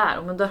normen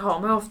där? Men där har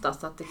man ju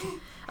oftast att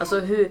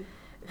alltså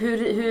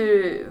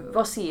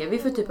vad ser vi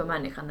för typ av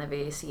människa när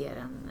vi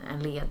ser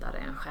en ledare,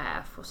 en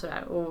chef och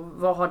sådär? Och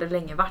vad har det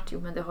länge varit? Jo,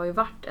 men det har ju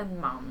varit en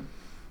man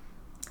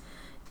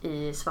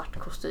i svart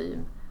kostym,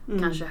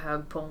 kanske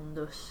hög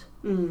pondus.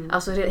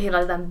 Alltså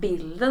hela den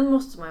bilden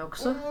måste man ju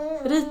också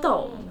rita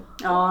om.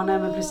 Ja, nej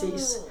men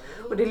precis.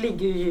 Och det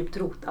ligger ju djupt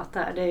rotat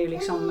där. Det är ju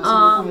liksom,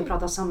 om vi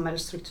pratar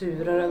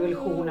samhällsstrukturer,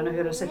 evolutionen och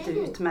hur det sett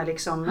ut med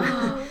liksom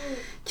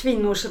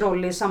kvinnors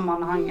roll i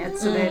sammanhanget.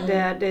 Så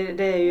det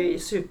är ju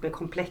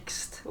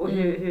superkomplext. Och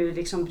hur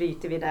liksom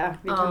bryter vi det?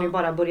 Vi kan ju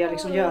bara börja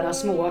liksom göra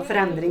små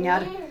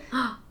förändringar.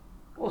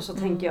 Och så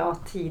tänker jag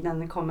att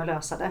tiden kommer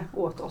lösa det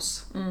åt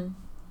oss.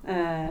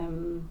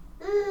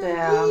 Det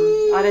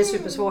är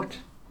supersvårt.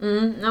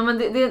 Ja, men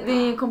det är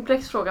en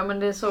komplex fråga, men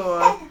det är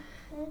så...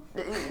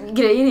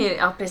 Grejen är,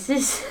 ja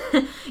precis.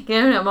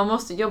 Grejen är att man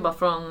måste jobba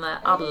från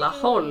alla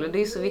håll.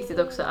 Det är så viktigt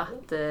också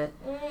att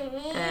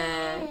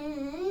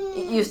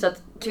just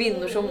att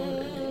kvinnor som...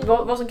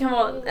 Vad som kan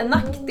vara en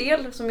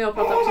nackdel som jag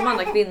pratar om som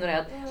andra kvinnor är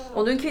att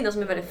om du är en kvinna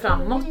som är väldigt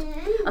framåt,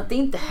 att det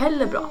inte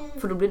heller är bra,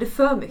 för då blir det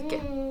för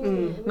mycket.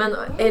 Men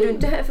är du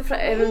inte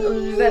om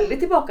du är väldigt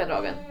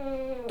tillbakadragen,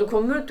 då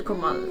kommer du inte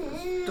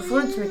då får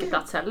du inte så mycket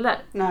plats heller.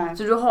 Nej.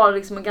 Så du har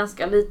liksom en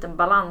ganska liten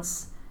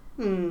balans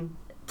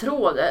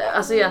tråd.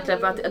 Alltså egentligen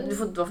för att du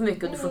får inte vara för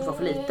mycket och du får inte vara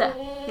för lite.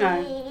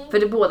 Nej. För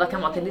det båda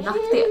kan vara till din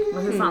nackdel.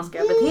 Men hur fan ska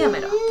jag bete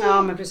mig då?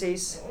 Ja, men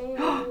precis.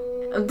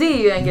 Det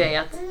är ju en grej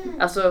att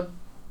alltså,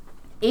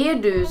 är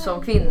du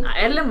som kvinna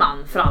eller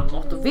man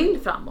framåt och vill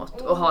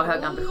framåt och har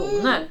höga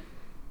ambitioner,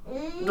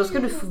 då ska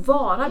du få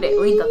vara det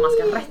och inte att man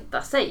ska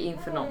rätta sig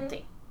inför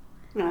någonting.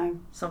 Nej.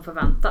 Som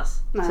förväntas.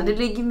 Nej. Så det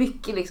ligger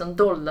mycket liksom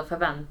dolda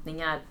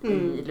förväntningar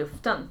i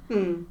luften.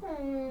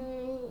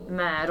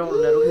 Med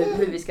roller och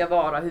hur vi ska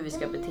vara, hur vi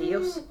ska bete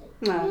oss.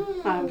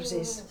 Nej,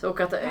 precis. Så, och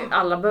att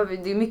alla behöver,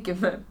 det är mycket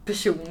med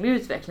personlig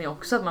utveckling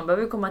också. Att man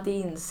behöver komma till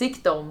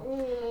insikt om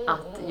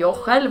att jag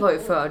själv har ju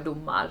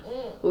fördomar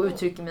och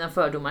uttrycker mina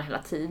fördomar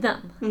hela tiden.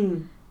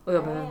 Och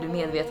jag behöver bli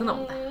medveten om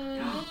det.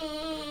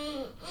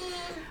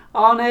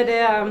 Ja, nej, det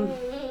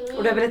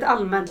är väl ett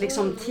allmänt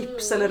liksom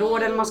tips eller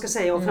råd eller man ska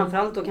säga, och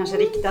framförallt då kanske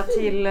riktat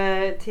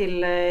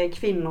till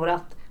kvinnor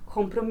att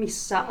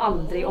kompromissa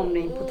aldrig om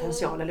din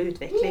potential eller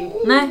utveckling.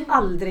 Nej.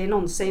 Aldrig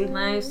någonsin.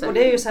 Nej, just det. Och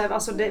det är ju så här,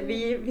 alltså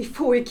vi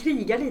får ju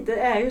kriga lite,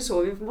 det är ju så.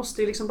 Vi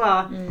måste ju liksom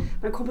bara,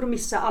 men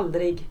kompromissa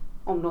aldrig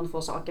om de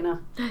två sakerna.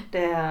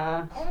 Det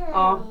är,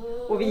 ja.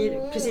 Och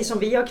vi, precis som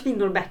vi har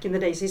kvinnor back in the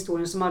days i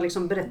historien som har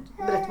liksom berätt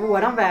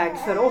våran väg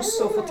för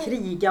oss och fått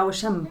kriga och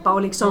kämpa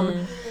och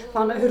liksom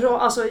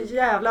alltså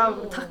jävla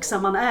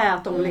tacksam man är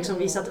att de liksom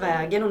visat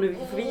vägen och nu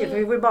får vi får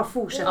ju bara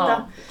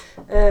fortsätta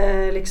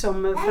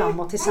liksom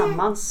framåt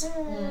tillsammans.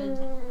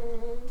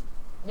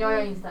 Ja,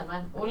 jag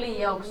instämmer. Och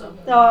Lia också.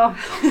 Ja,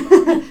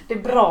 det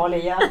är bra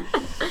Lia.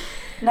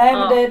 Nej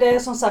men det är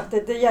som sagt,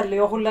 det gäller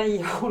ju att hålla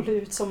i och hålla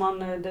ut som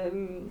man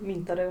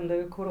myntade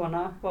under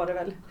corona var det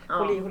väl.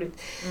 Håll i och håll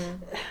ut.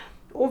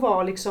 Och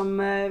vara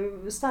liksom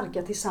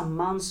starka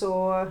tillsammans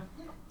och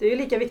det är ju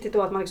lika viktigt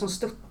då att man liksom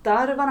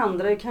stöttar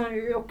varandra. Det kan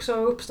ju också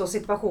uppstå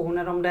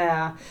situationer om det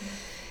är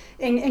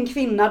en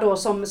kvinna då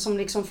som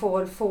liksom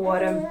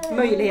får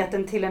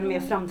möjligheten till en mer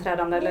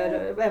framträdande eller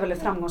är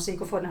väldigt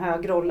framgångsrik och får en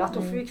hög roll. Att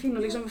då får kvinnor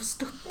liksom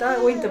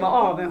stötta och inte vara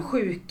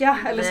avundsjuka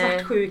eller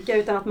svartsjuka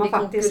utan att man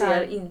faktiskt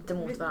konkurrerar inte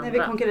mot varandra. Nej,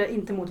 vi konkurrerar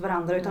inte mot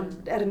varandra utan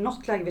är det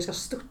något läge vi ska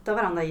stötta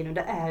varandra i nu,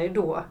 det är ju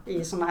då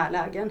i sådana här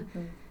lägen.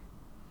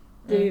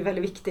 Det är ju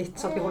väldigt viktigt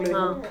så att vi håller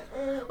ihop.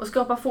 Och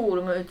skapa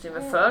forum och utrymme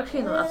för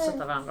kvinnor att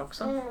stötta varandra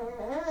också.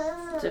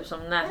 Typ som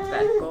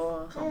nätverk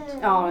och sånt.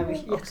 Ja, det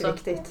är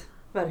jätteviktigt.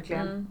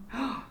 Verkligen.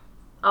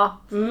 Ja,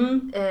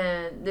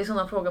 det är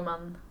sådana frågor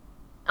man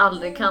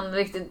aldrig kan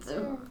riktigt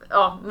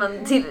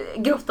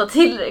grotta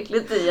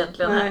tillräckligt i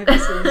egentligen. Nej,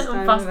 precis.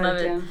 Nej, fastnar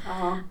vi.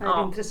 Ja, det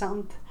är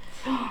intressant.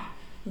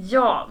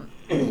 Ja,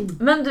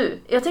 men du,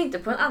 jag tänkte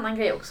på en annan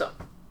grej också.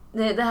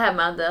 Det här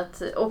med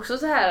att också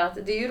så här att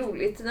det är ju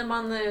roligt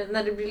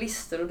när det blir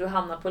listor och du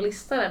hamnar på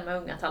listor med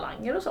unga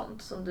talanger och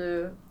sånt som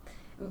du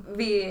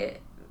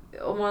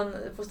om man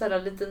får ställa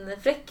en liten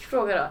fräck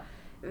fråga då.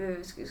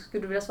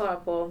 Skulle du vilja svara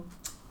på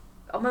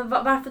men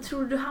varför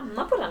tror du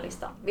hamnar på den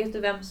listan? Vet du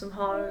vem som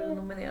har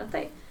nominerat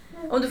dig?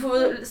 Om du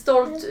får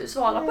stolt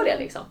svara på det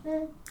liksom.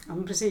 Ja,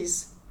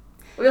 precis.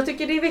 Och jag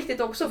tycker det är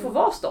viktigt också att få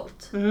vara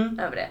stolt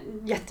över det.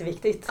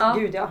 Jätteviktigt.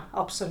 Gud ja,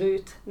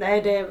 absolut.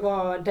 Nej,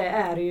 det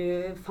är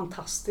ju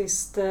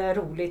fantastiskt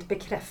roligt.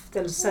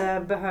 Bekräftelse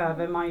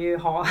behöver man ju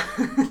ha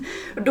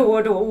då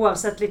och då.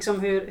 Oavsett liksom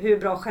hur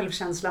bra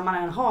självkänsla man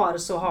än har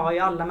så har ju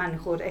alla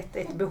människor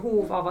ett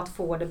behov av att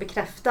få det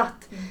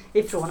bekräftat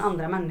ifrån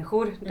andra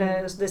människor.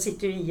 Det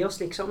sitter ju i oss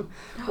liksom.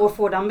 Och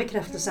få den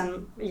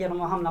bekräftelsen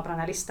genom att hamna på den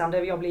här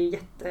listan. Jag blir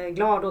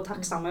jätteglad och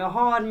tacksam. Och jag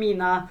har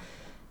mina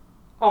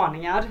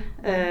aningar,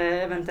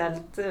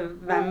 eventuellt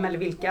vem eller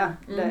vilka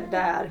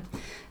det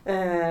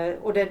är.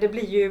 Och det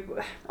blir ju,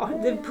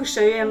 det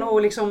pushar ju en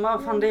och liksom,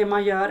 fan det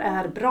man gör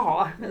är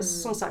bra.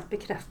 Som sagt,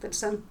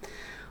 bekräftelsen.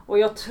 Och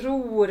jag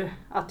tror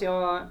att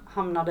jag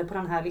hamnade på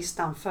den här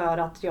listan för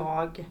att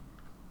jag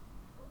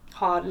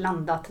har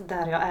landat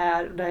där jag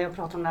är, där jag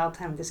pratar om det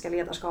autentiska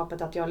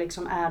ledarskapet, att jag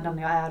liksom är den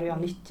jag är och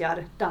jag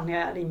nyttjar den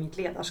jag är i mitt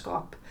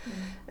ledarskap.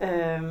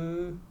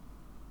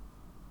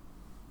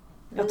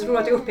 Jag tror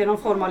att jag uppger någon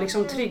form av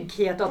liksom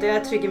trygghet och att jag är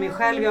trygg i mig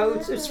själv.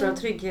 Jag utstrålar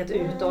trygghet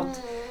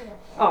utåt.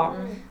 Ja.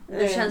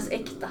 Det känns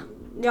äkta.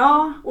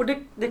 Ja, och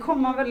det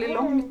kommer man väldigt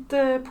långt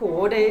på.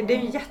 Och det är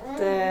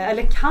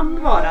eller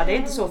kan vara, det är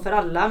inte så för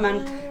alla,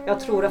 men jag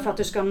tror att för att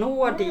du ska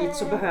nå dit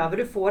så behöver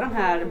du få den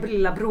här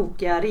lilla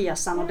brokiga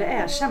resan och det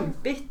är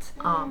kämpigt.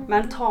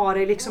 Men ta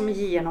dig liksom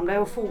igenom det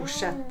och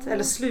fortsätt,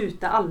 eller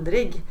sluta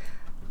aldrig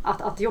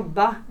att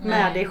jobba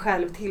med dig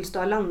själv tills du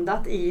har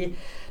landat i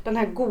den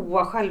här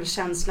goda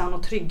självkänslan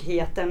och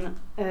tryggheten.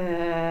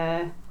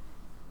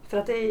 För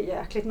att det är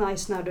jäkligt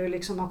nice när du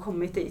liksom har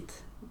kommit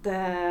dit.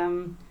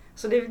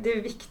 Så det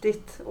är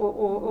viktigt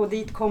och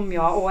dit kom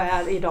jag och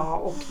är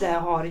idag och det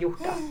har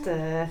gjort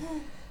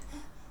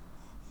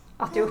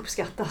att jag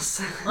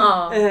uppskattas.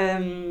 Ja.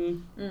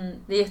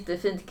 Det är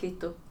jättefint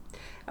kvitto.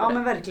 Ja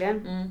men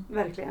verkligen.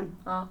 Verkligen.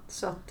 Ja.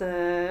 Så att det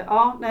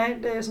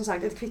är som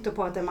sagt ett kvitto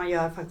på att det man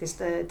gör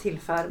faktiskt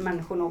tillför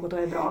människor något och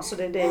är bra. Så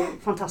det är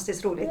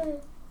fantastiskt roligt.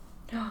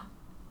 Ja.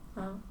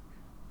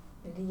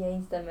 Det jag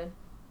instämmer.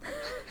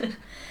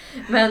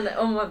 Men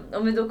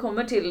om vi då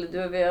kommer till,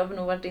 vi har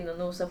nog varit inne och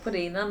nosat på det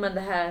innan, men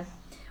det här,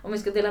 om vi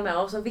ska dela med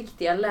oss av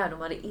viktiga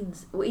lärdomar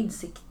och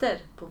insikter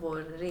på vår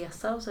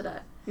resa och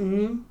sådär.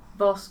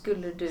 Vad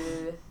skulle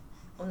du,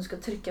 om du ska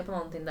trycka på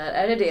någonting där,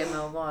 är det med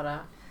att vara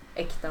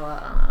äkta och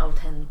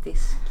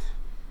autentisk?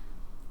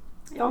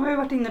 Ja, men vi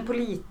har varit inne på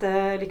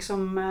lite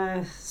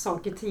liksom,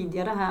 saker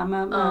tidigare här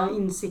med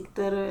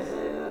insikter.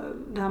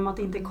 Det här med att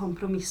inte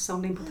kompromissa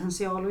om din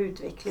potential och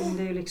utveckling.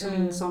 Det är ju liksom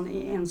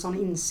en sån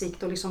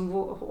insikt och liksom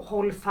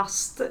håll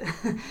fast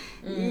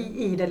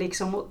i det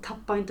liksom och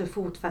tappa inte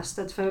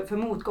fotfästet. För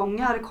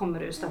motgångar kommer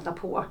du stöta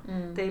på.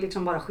 Det är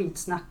liksom bara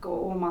skitsnack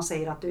och man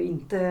säger att du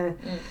inte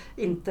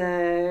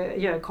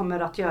kommer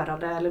att göra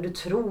det eller du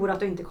tror att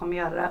du inte kommer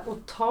göra det. Och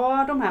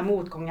ta de här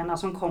motgångarna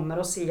som kommer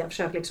och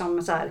försök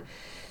liksom så här.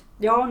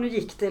 Ja, nu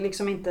gick det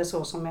liksom inte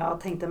så som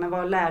jag tänkte, men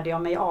vad lärde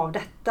jag mig av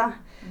detta?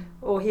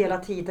 Och hela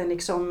tiden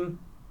liksom,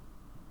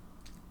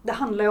 det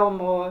handlar ju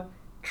om att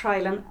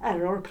trial and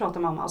error pratar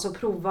man om. Alltså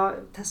prova,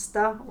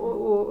 testa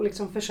och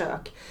liksom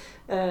försök.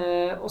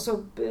 Och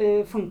så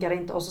funkar det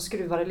inte och så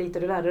skruvar det lite,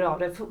 du lär dig av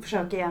det.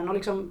 Försök igen och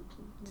liksom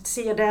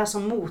se det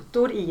som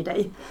motor i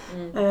dig.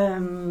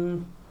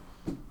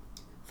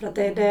 För att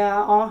det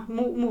är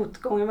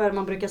motgången, vad är det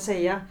man brukar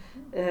säga?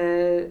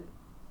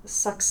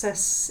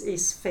 Success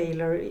is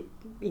failure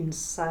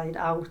inside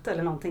out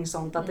eller någonting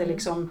sånt. Att det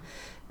liksom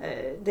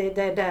det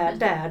är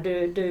där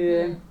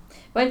du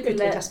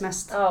utvecklas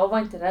mest. Ja, och var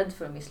inte rädd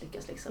för att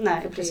misslyckas liksom.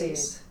 Nej, för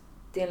precis.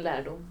 Det är en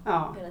lärdom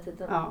hela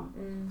tiden. Ja.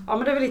 Ja,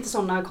 men det är väl lite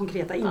sådana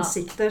konkreta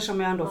insikter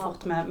som jag ändå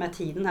fått med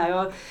tiden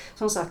här.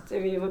 Som sagt,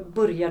 vi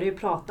började ju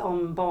prata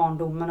om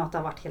barndomen och att det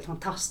har varit helt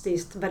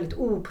fantastiskt, väldigt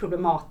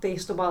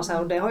oproblematiskt och bara så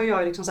här, och det har ju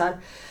jag liksom så här,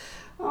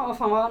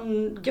 fan vad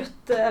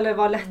gött eller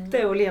vad lätt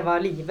det är att leva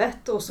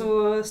livet och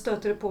så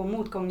stöter du på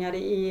motgångar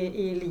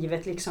i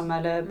livet liksom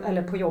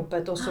eller på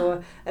jobbet och så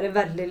är det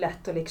väldigt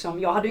lätt att liksom,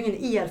 jag hade ju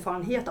ingen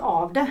erfarenhet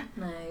av det,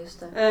 nej,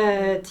 just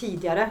det.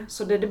 Tidigare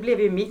så det blev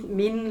ju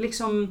min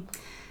liksom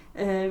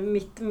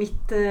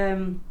mitt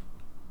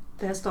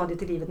det här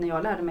stadiet i livet när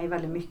jag lärde mig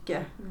väldigt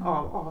mycket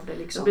av det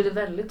liksom. Då blir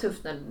det väldigt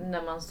tufft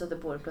när man stöter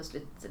på det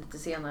plötsligt lite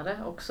senare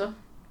också.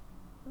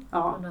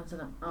 Ja.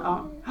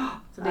 Ja.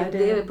 Så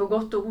det är på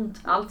gott och ont,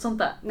 allt sånt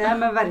där. Nej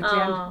men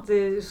verkligen, det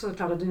är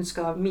såklart att du inte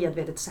ska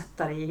medvetet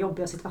sätta dig i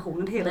jobbiga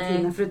situationer hela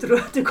tiden för du tror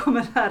att du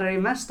kommer lära dig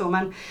mest då,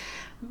 men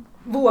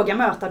våga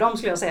möta dem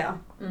skulle jag säga.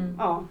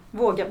 Ja,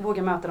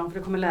 våga möta dem för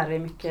du kommer lära dig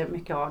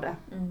mycket av det.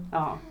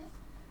 Ja.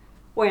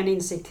 Och en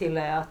insikt till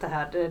är att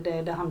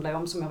det handlar ju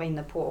om, som jag var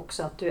inne på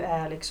också, att du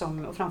är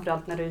liksom, och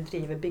framförallt när du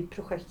driver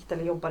byggprojekt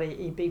eller jobbar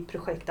i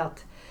byggprojekt,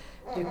 att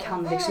du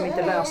kan liksom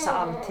inte lösa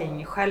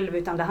allting själv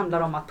utan det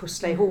handlar om att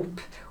pussla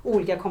ihop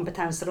olika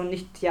kompetenser och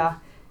nyttja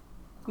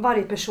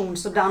varje person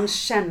så den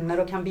känner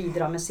och kan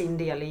bidra med sin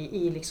del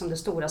i liksom det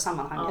stora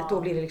sammanhanget.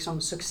 Då blir det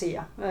liksom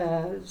succé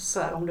så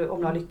här, om du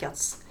har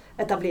lyckats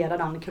etablera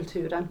den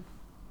kulturen.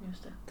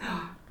 Just det.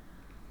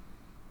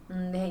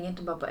 Det hänger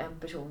inte bara på en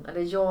person.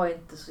 Eller jag är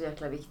inte så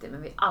jäkla viktig,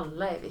 men vi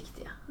alla är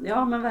viktiga.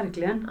 Ja, men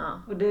verkligen.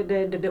 Ja.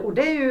 Och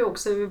det är ju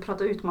också, vi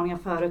pratade utmaningar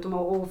förut, om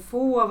att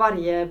få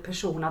varje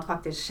person att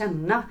faktiskt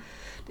känna.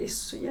 Det är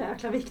så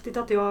jäkla viktigt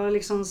att jag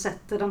liksom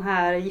sätter den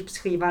här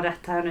gipsskivan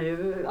rätt här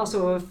nu.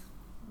 Alltså,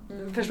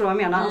 förstår vad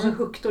jag menar? Alltså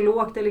högt och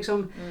lågt, det är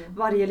liksom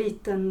varje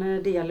liten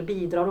del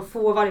bidrar och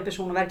få varje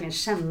person att verkligen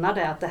känna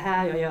det, att det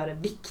här jag gör är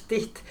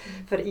viktigt.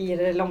 För i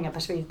det långa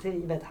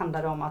perspektivet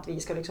handlar det om att vi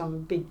ska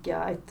liksom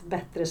bygga ett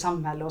bättre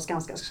samhälle och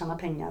Skanska ska tjäna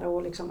pengar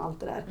och liksom allt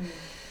det där.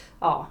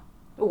 Ja,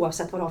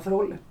 oavsett vad det har för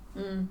roll.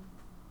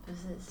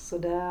 Precis. Så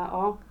det,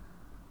 ja.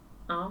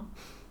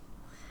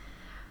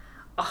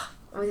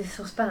 Det är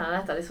så spännande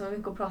detta, det är så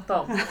mycket att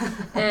prata om.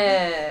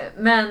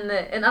 Men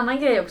en annan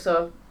grej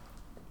också.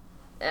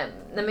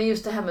 Nej, men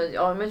just det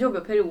här med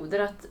jobbiga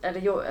perioder,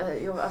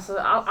 alltså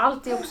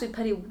allt är också i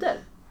perioder.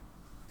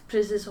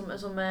 Precis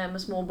som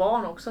med små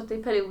barn också, att det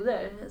är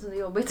perioder som det är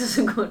jobbigt och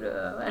så går det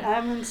över.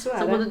 Ja, men så är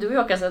så det. både du och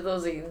jag kan sätta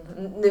oss in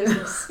nu.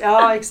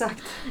 Ja,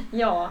 exakt.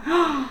 Ja.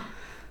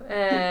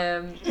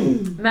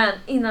 Men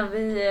innan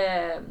vi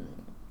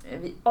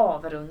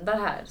avrundar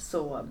här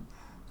så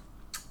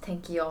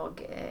tänker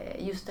jag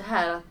just det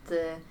här att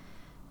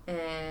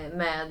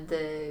med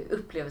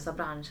upplevelse av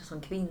branschen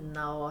som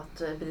kvinna och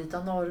att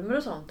bryta normer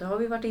och sånt, det har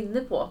vi varit inne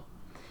på.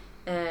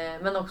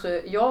 Men också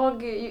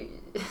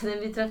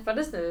när vi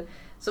träffades nu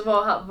så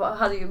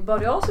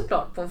var jag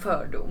såklart på en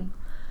fördom.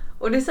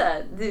 Och det är så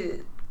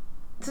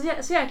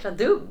här, så jäkla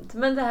dumt.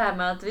 Men det här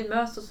med att vi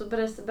möts och så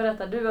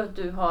berättar du att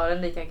du har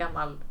en lika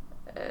gammal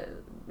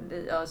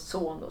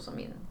son då som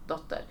min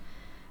dotter.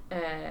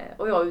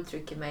 Och jag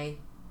uttrycker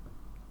mig,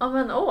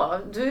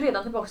 du är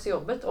redan tillbaka till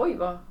jobbet. Oj,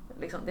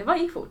 liksom, det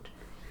gick fort.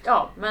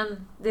 Ja,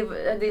 men det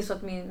är så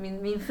att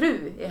min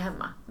fru är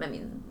hemma med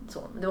min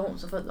son. Det var hon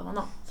som födde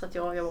honom. Så att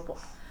jag var på.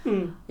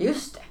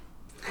 Just det.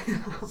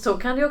 Så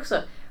kan det också.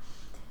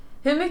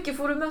 Hur mycket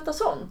får du möta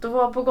sånt? Och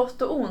vara på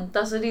gott och ont?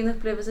 Alltså din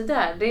upplevelse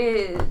där.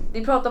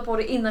 Vi pratade på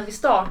det innan vi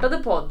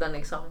startade podden.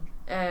 Liksom.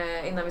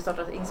 Innan vi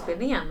startade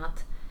inspelningen.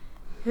 Att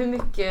hur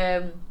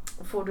mycket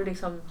får du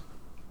liksom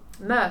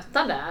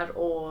möta där?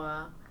 Och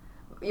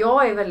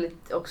jag är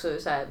väldigt också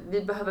så här,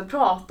 vi behöver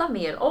prata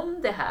mer om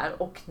det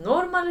här och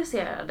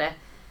normalisera det.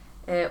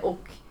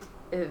 Och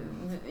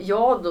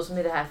jag då som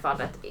i det här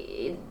fallet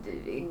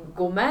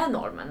går med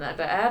normen,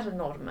 eller är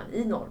normen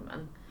i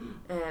normen.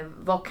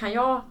 Vad kan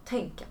jag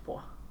tänka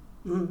på?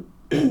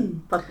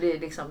 På att bli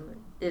liksom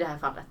i det här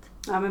fallet.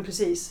 Ja, men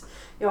precis.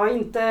 Jag har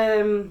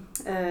inte,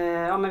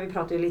 men vi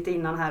pratade ju lite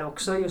innan här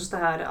också, just det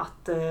här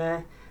att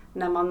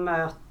när man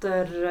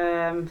möter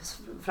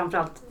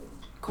framförallt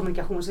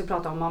kommunikation som vi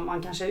pratar om,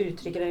 man kanske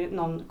uttrycker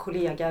någon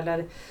kollega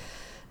eller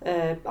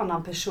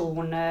annan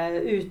person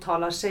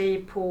uttalar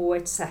sig på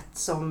ett sätt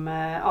som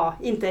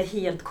inte är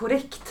helt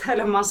korrekt,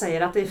 eller om man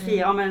säger att det är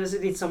fel, men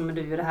lite som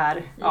du det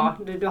här,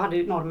 du hade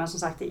ju normen som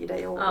sagt i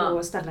dig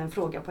och ställde en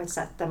fråga på ett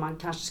sätt där man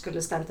kanske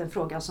skulle ställt en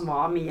fråga som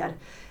var mer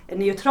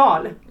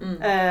neutral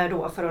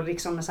då, för att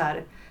liksom så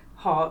här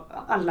ha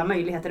alla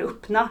möjligheter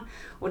öppna.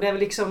 Och det är väl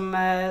liksom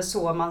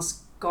så man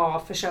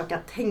ska försöka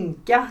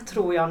tänka,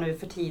 tror jag nu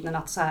för tiden,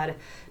 att så här,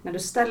 när du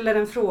ställer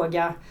en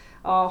fråga,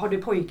 ja, har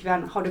du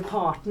pojkvän, har du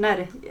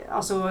partner?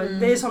 Alltså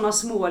det är sådana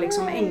små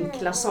liksom,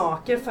 enkla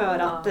saker för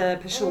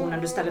att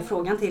personen du ställer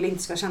frågan till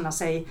inte ska känna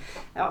sig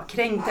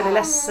kränkt eller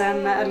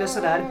ledsen eller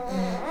sådär.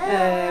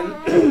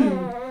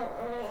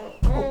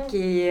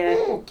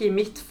 Och i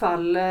mitt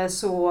fall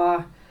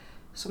så,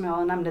 som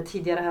jag nämnde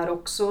tidigare här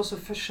också, så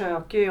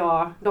försöker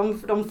jag,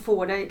 de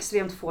får det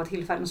extremt få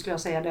tillfällen skulle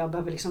jag säga, där jag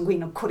behöver liksom gå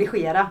in och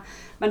korrigera.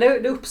 Men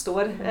det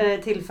uppstår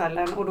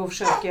tillfällen, och då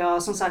försöker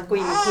jag som sagt gå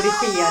in och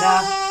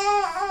korrigera.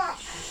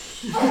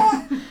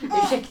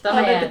 Ursäkta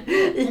mig.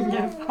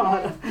 Ingen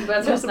fara. Jag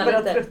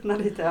börjar tröttna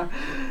lite. Ja.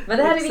 Men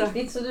det här är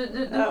viktigt, så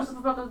du måste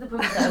få prata lite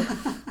punkter.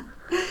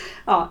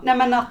 Ja, nej,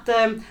 men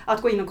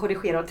att gå in och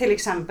korrigera. Till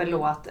exempel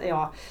då att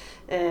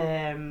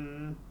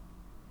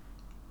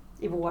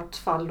i vårt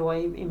fall då,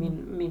 i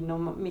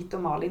mitt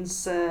och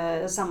Malins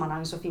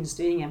sammanhang, så finns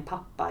det ju ingen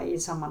pappa i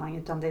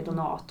sammanhanget, utan det är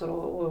donator.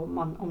 Och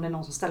om det är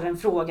någon som ställer en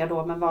fråga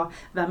då, men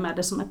vem är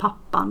det som är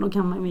pappan? Då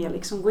kan man mer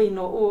liksom gå in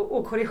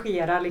och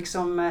korrigera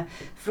liksom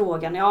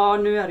frågan. Ja,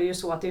 nu är det ju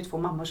så att det är 2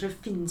 mammor, så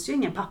det finns ju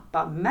ingen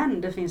pappa,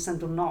 men det finns en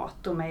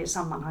donator med i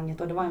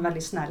sammanhanget, och det var en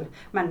väldigt snäll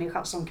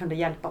människa som kunde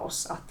hjälpa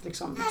oss att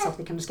liksom, så att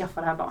vi kunde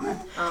skaffa det här barnet.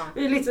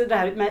 Lite det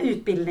där med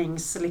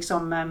utbildnings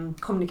liksom,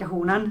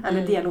 kommunikationen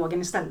eller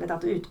dialogen istället,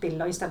 att utbilda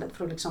istället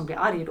för att liksom bli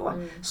arg då.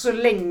 Så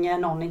länge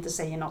någon inte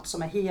säger något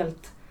som är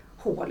helt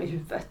hål i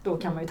huvudet, då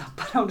kan man ju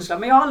tappa det.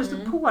 Men jag har aldrig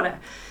stött på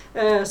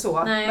det.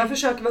 Så. Jag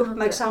försöker vara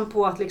uppmärksam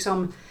på att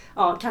liksom,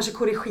 kanske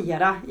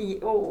korrigera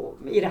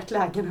i rätt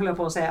lägen, höll jag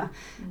på att säga.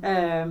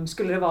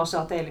 Skulle det vara så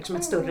att det är liksom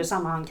ett större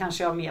sammanhang,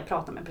 kanske jag mer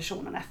pratar med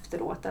personen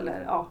efteråt.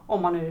 Eller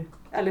om man nu,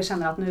 eller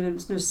känner att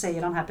nu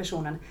säger den här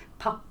personen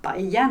pappa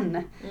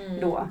igen.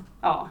 Då,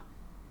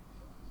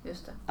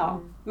 Just det. Ja.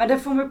 Men det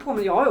får mig på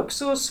mig. Jag har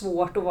också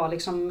svårt att vara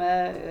liksom,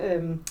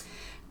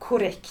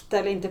 korrekt,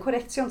 eller inte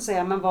korrekt ska jag inte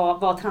säga, men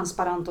vara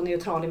transparent och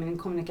neutral i min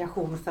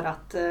kommunikation, för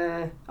att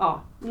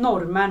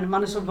normen,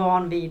 man är så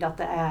van vid att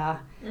det är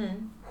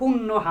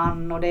hon och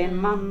han, och det är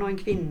en man och en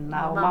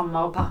kvinna och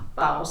mamma och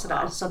pappa och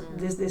sådär. Så att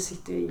det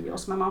sitter ju i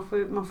oss, men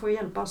man får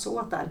hjälpas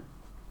åt där,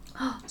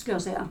 skulle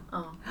jag säga.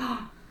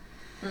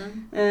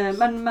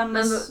 Men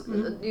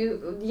det är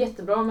ju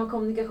jättebra med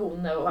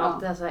kommunikation och allt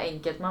det här så här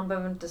enkelt. Man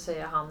behöver inte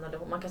säga han eller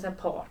hon, man kan säga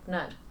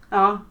partner.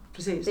 Ja,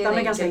 precis. Den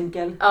är ganska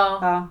enkel.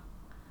 Ja.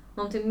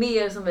 Någonting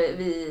mer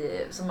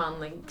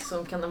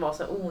som kan vara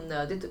så här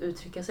onödigt att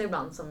uttrycka sig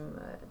ibland,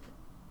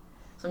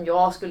 som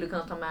jag skulle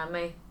kunna ta med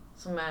mig,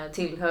 som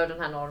tillhör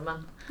den här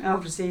normen. Ja,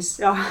 precis.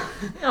 Ja.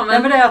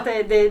 Men det är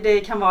att det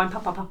kan vara en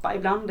pappa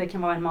ibland, det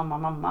kan vara en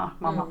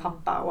mamma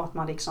pappa, och att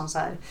man liksom så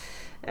här,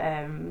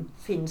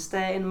 finns det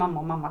en mamma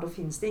och mamma, då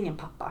finns det ingen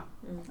pappa.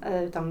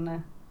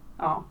 Utan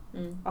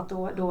att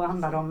då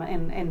handlar det om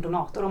en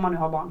donator, om man nu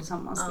har barn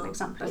tillsammans till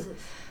exempel.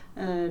 Precis.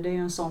 Det är ju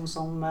en sån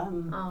som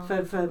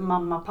för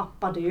mamma och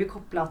pappa, det är ju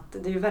kopplat,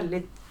 det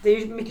är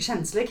ju mycket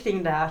känslor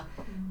kring det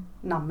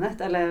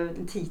namnet, eller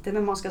titeln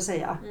om man ska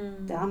säga.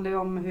 Det handlar ju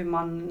om hur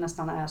man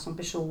nästan är som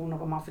person och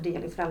vad man får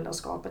del i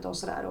föräldraskapet och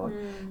sådär. Och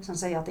sen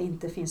säga att det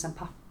inte finns en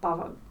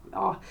pappa.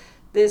 Ja,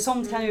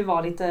 sånt kan ju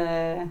vara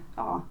lite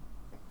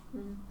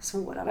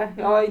svårare.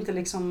 Jag har inte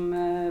liksom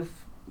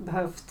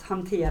behövt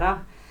hantera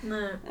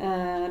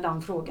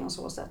den frågan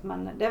så sätt.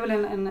 Men det är väl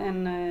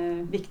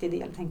en viktig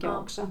del, tänker jag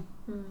också.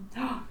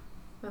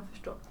 Jag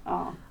förstår.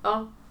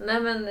 Ja.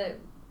 Nej men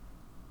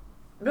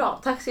bra,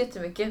 tack så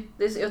jättemycket.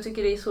 Jag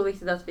tycker det är så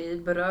viktigt att vi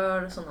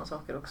berör sådana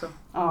saker också.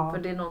 För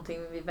det är någonting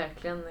vi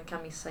verkligen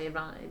kan missa i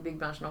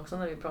byggbranschen också,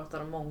 när vi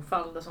pratar om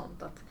mångfald och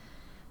sånt. Att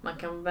man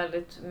kan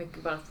väldigt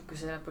mycket bara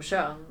fokusera på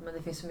kön, men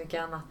det finns så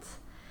mycket annat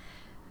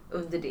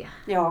under det.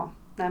 Ja,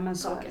 nej men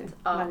så är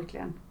det.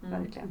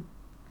 Verkligen.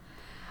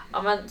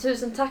 Ja, men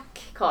tusen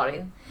tack,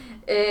 Karin.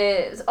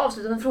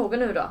 Avslutande fråga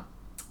nu då.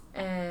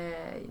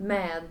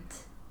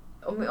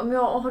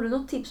 Har du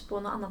något tips på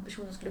någon annan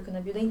person som skulle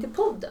kunna bjuda in till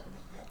podden?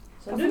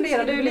 Jag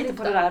funderade ju lite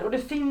på det där, och det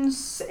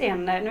finns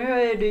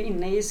nu är du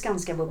inne i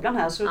Skanska-bubblan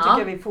här, så då tycker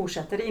jag vi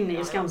fortsätter inne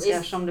i Skanska,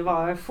 eftersom det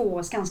var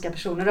få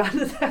Skanska-personer du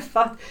hade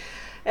träffat.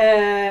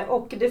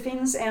 Och det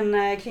finns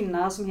en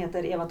kvinna som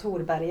heter Eva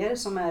Thorberger,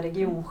 som är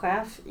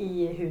regionchef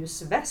i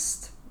Hus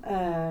Väst.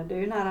 Det är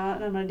ju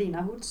nära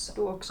dina hoods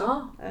då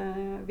också.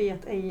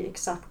 Vet ej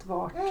exakt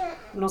vart.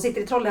 De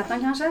sitter i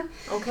Trollhättan kanske.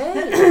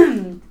 Okej.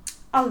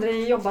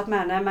 Aldrig jobbat med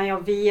henne, men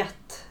jag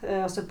vet,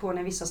 jag har stött på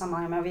henne i vissa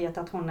sammanhang, men jag vet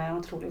att hon är en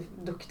otroligt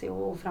duktig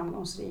och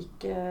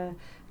framgångsrik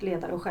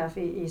ledare och chef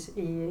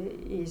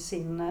i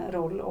sin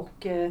roll. Och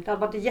det hade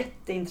varit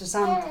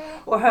jätteintressant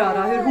att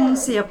höra hur hon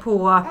ser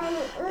på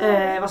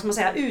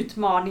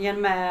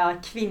utmaningen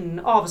med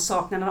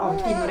avsaknaden av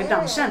kvinnor i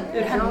branschen.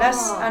 Ur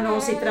hennes, när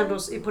hon sitter ändå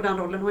på den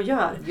rollen hon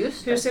gör.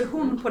 Hur ser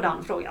hon på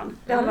den frågan?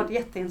 Det hade varit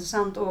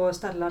jätteintressant att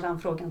ställa den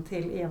frågan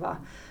till Eva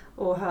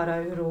och höra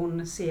hur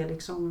hon ser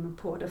liksom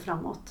på det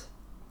framåt.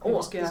 hur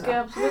Det ska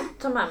jag absolut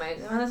ta med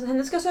mig.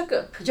 Henne ska jag söka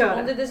upp. Gör det.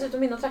 Om det är dessutom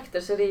mina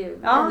trakter så är det ju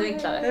ännu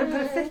enklare. Det är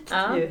perfekt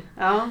Ja. ju.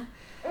 Ja.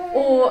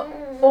 Och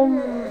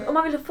om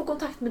man vill få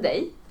kontakt med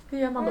dig, hur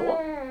gör man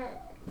då?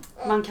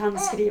 Man kan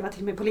skriva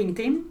till mig på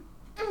LinkedIn.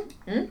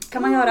 Mm.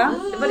 Kan man göra.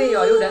 Det var det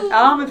jag gjorde.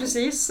 Ja, men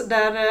precis.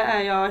 Där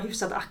är jag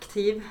hyfsat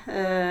aktiv.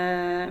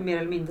 Mer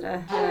eller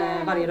mindre.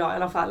 Varje dag i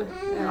alla fall.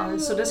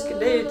 Så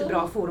det är ju ett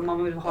bra forum om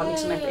man vill ha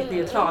liksom ett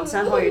neutralt.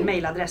 Sen har jag ju en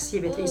mailadress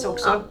givetvis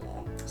också.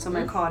 Som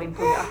är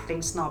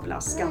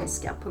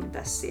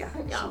karin.attling@skanska.se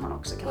som man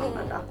också kan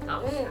använda. Ja,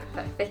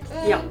 perfekt.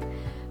 Ja.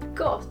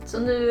 Gott. Så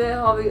nu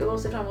har vi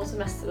att se fram emot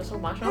semester och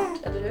sommar snart,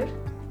 eller hur?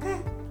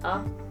 Ja.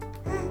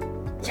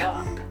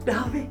 Ja, det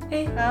har vi.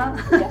 Hej. Ja.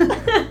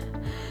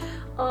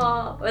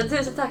 Och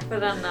tusen tack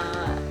för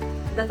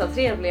detta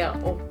trevliga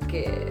och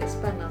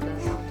spännande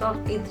samtal.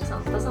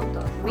 Intressanta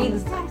samtal,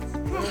 minst sagt.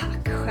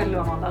 Tack själv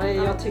Amanda.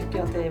 Jag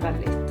tycker att det är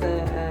väldigt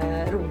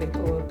roligt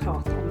att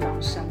prata om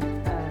branschen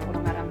och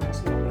de här ämnena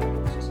som jag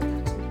gör också. Så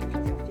tack så mycket för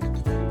att jag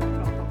fick tid att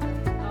prata om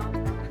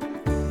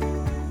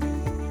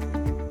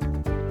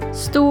det.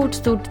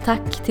 Stort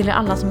tack till er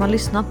alla som har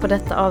lyssnat på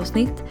detta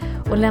avsnitt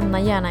och lämna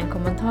gärna en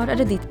kommentar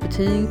eller ditt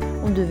betyg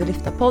om du vill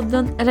lyfta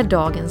podden eller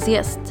dagens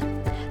gäst.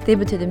 Det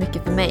betyder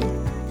mycket för mig.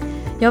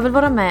 Jag vill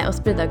vara med och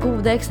sprida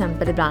goda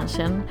exempel i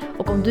branschen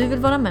och om du vill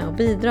vara med och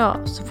bidra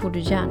så får du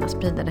gärna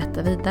sprida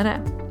detta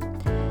vidare.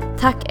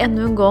 Tack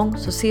ännu en gång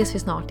så ses vi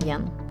snart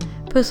igen.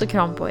 Puss och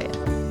kram på er.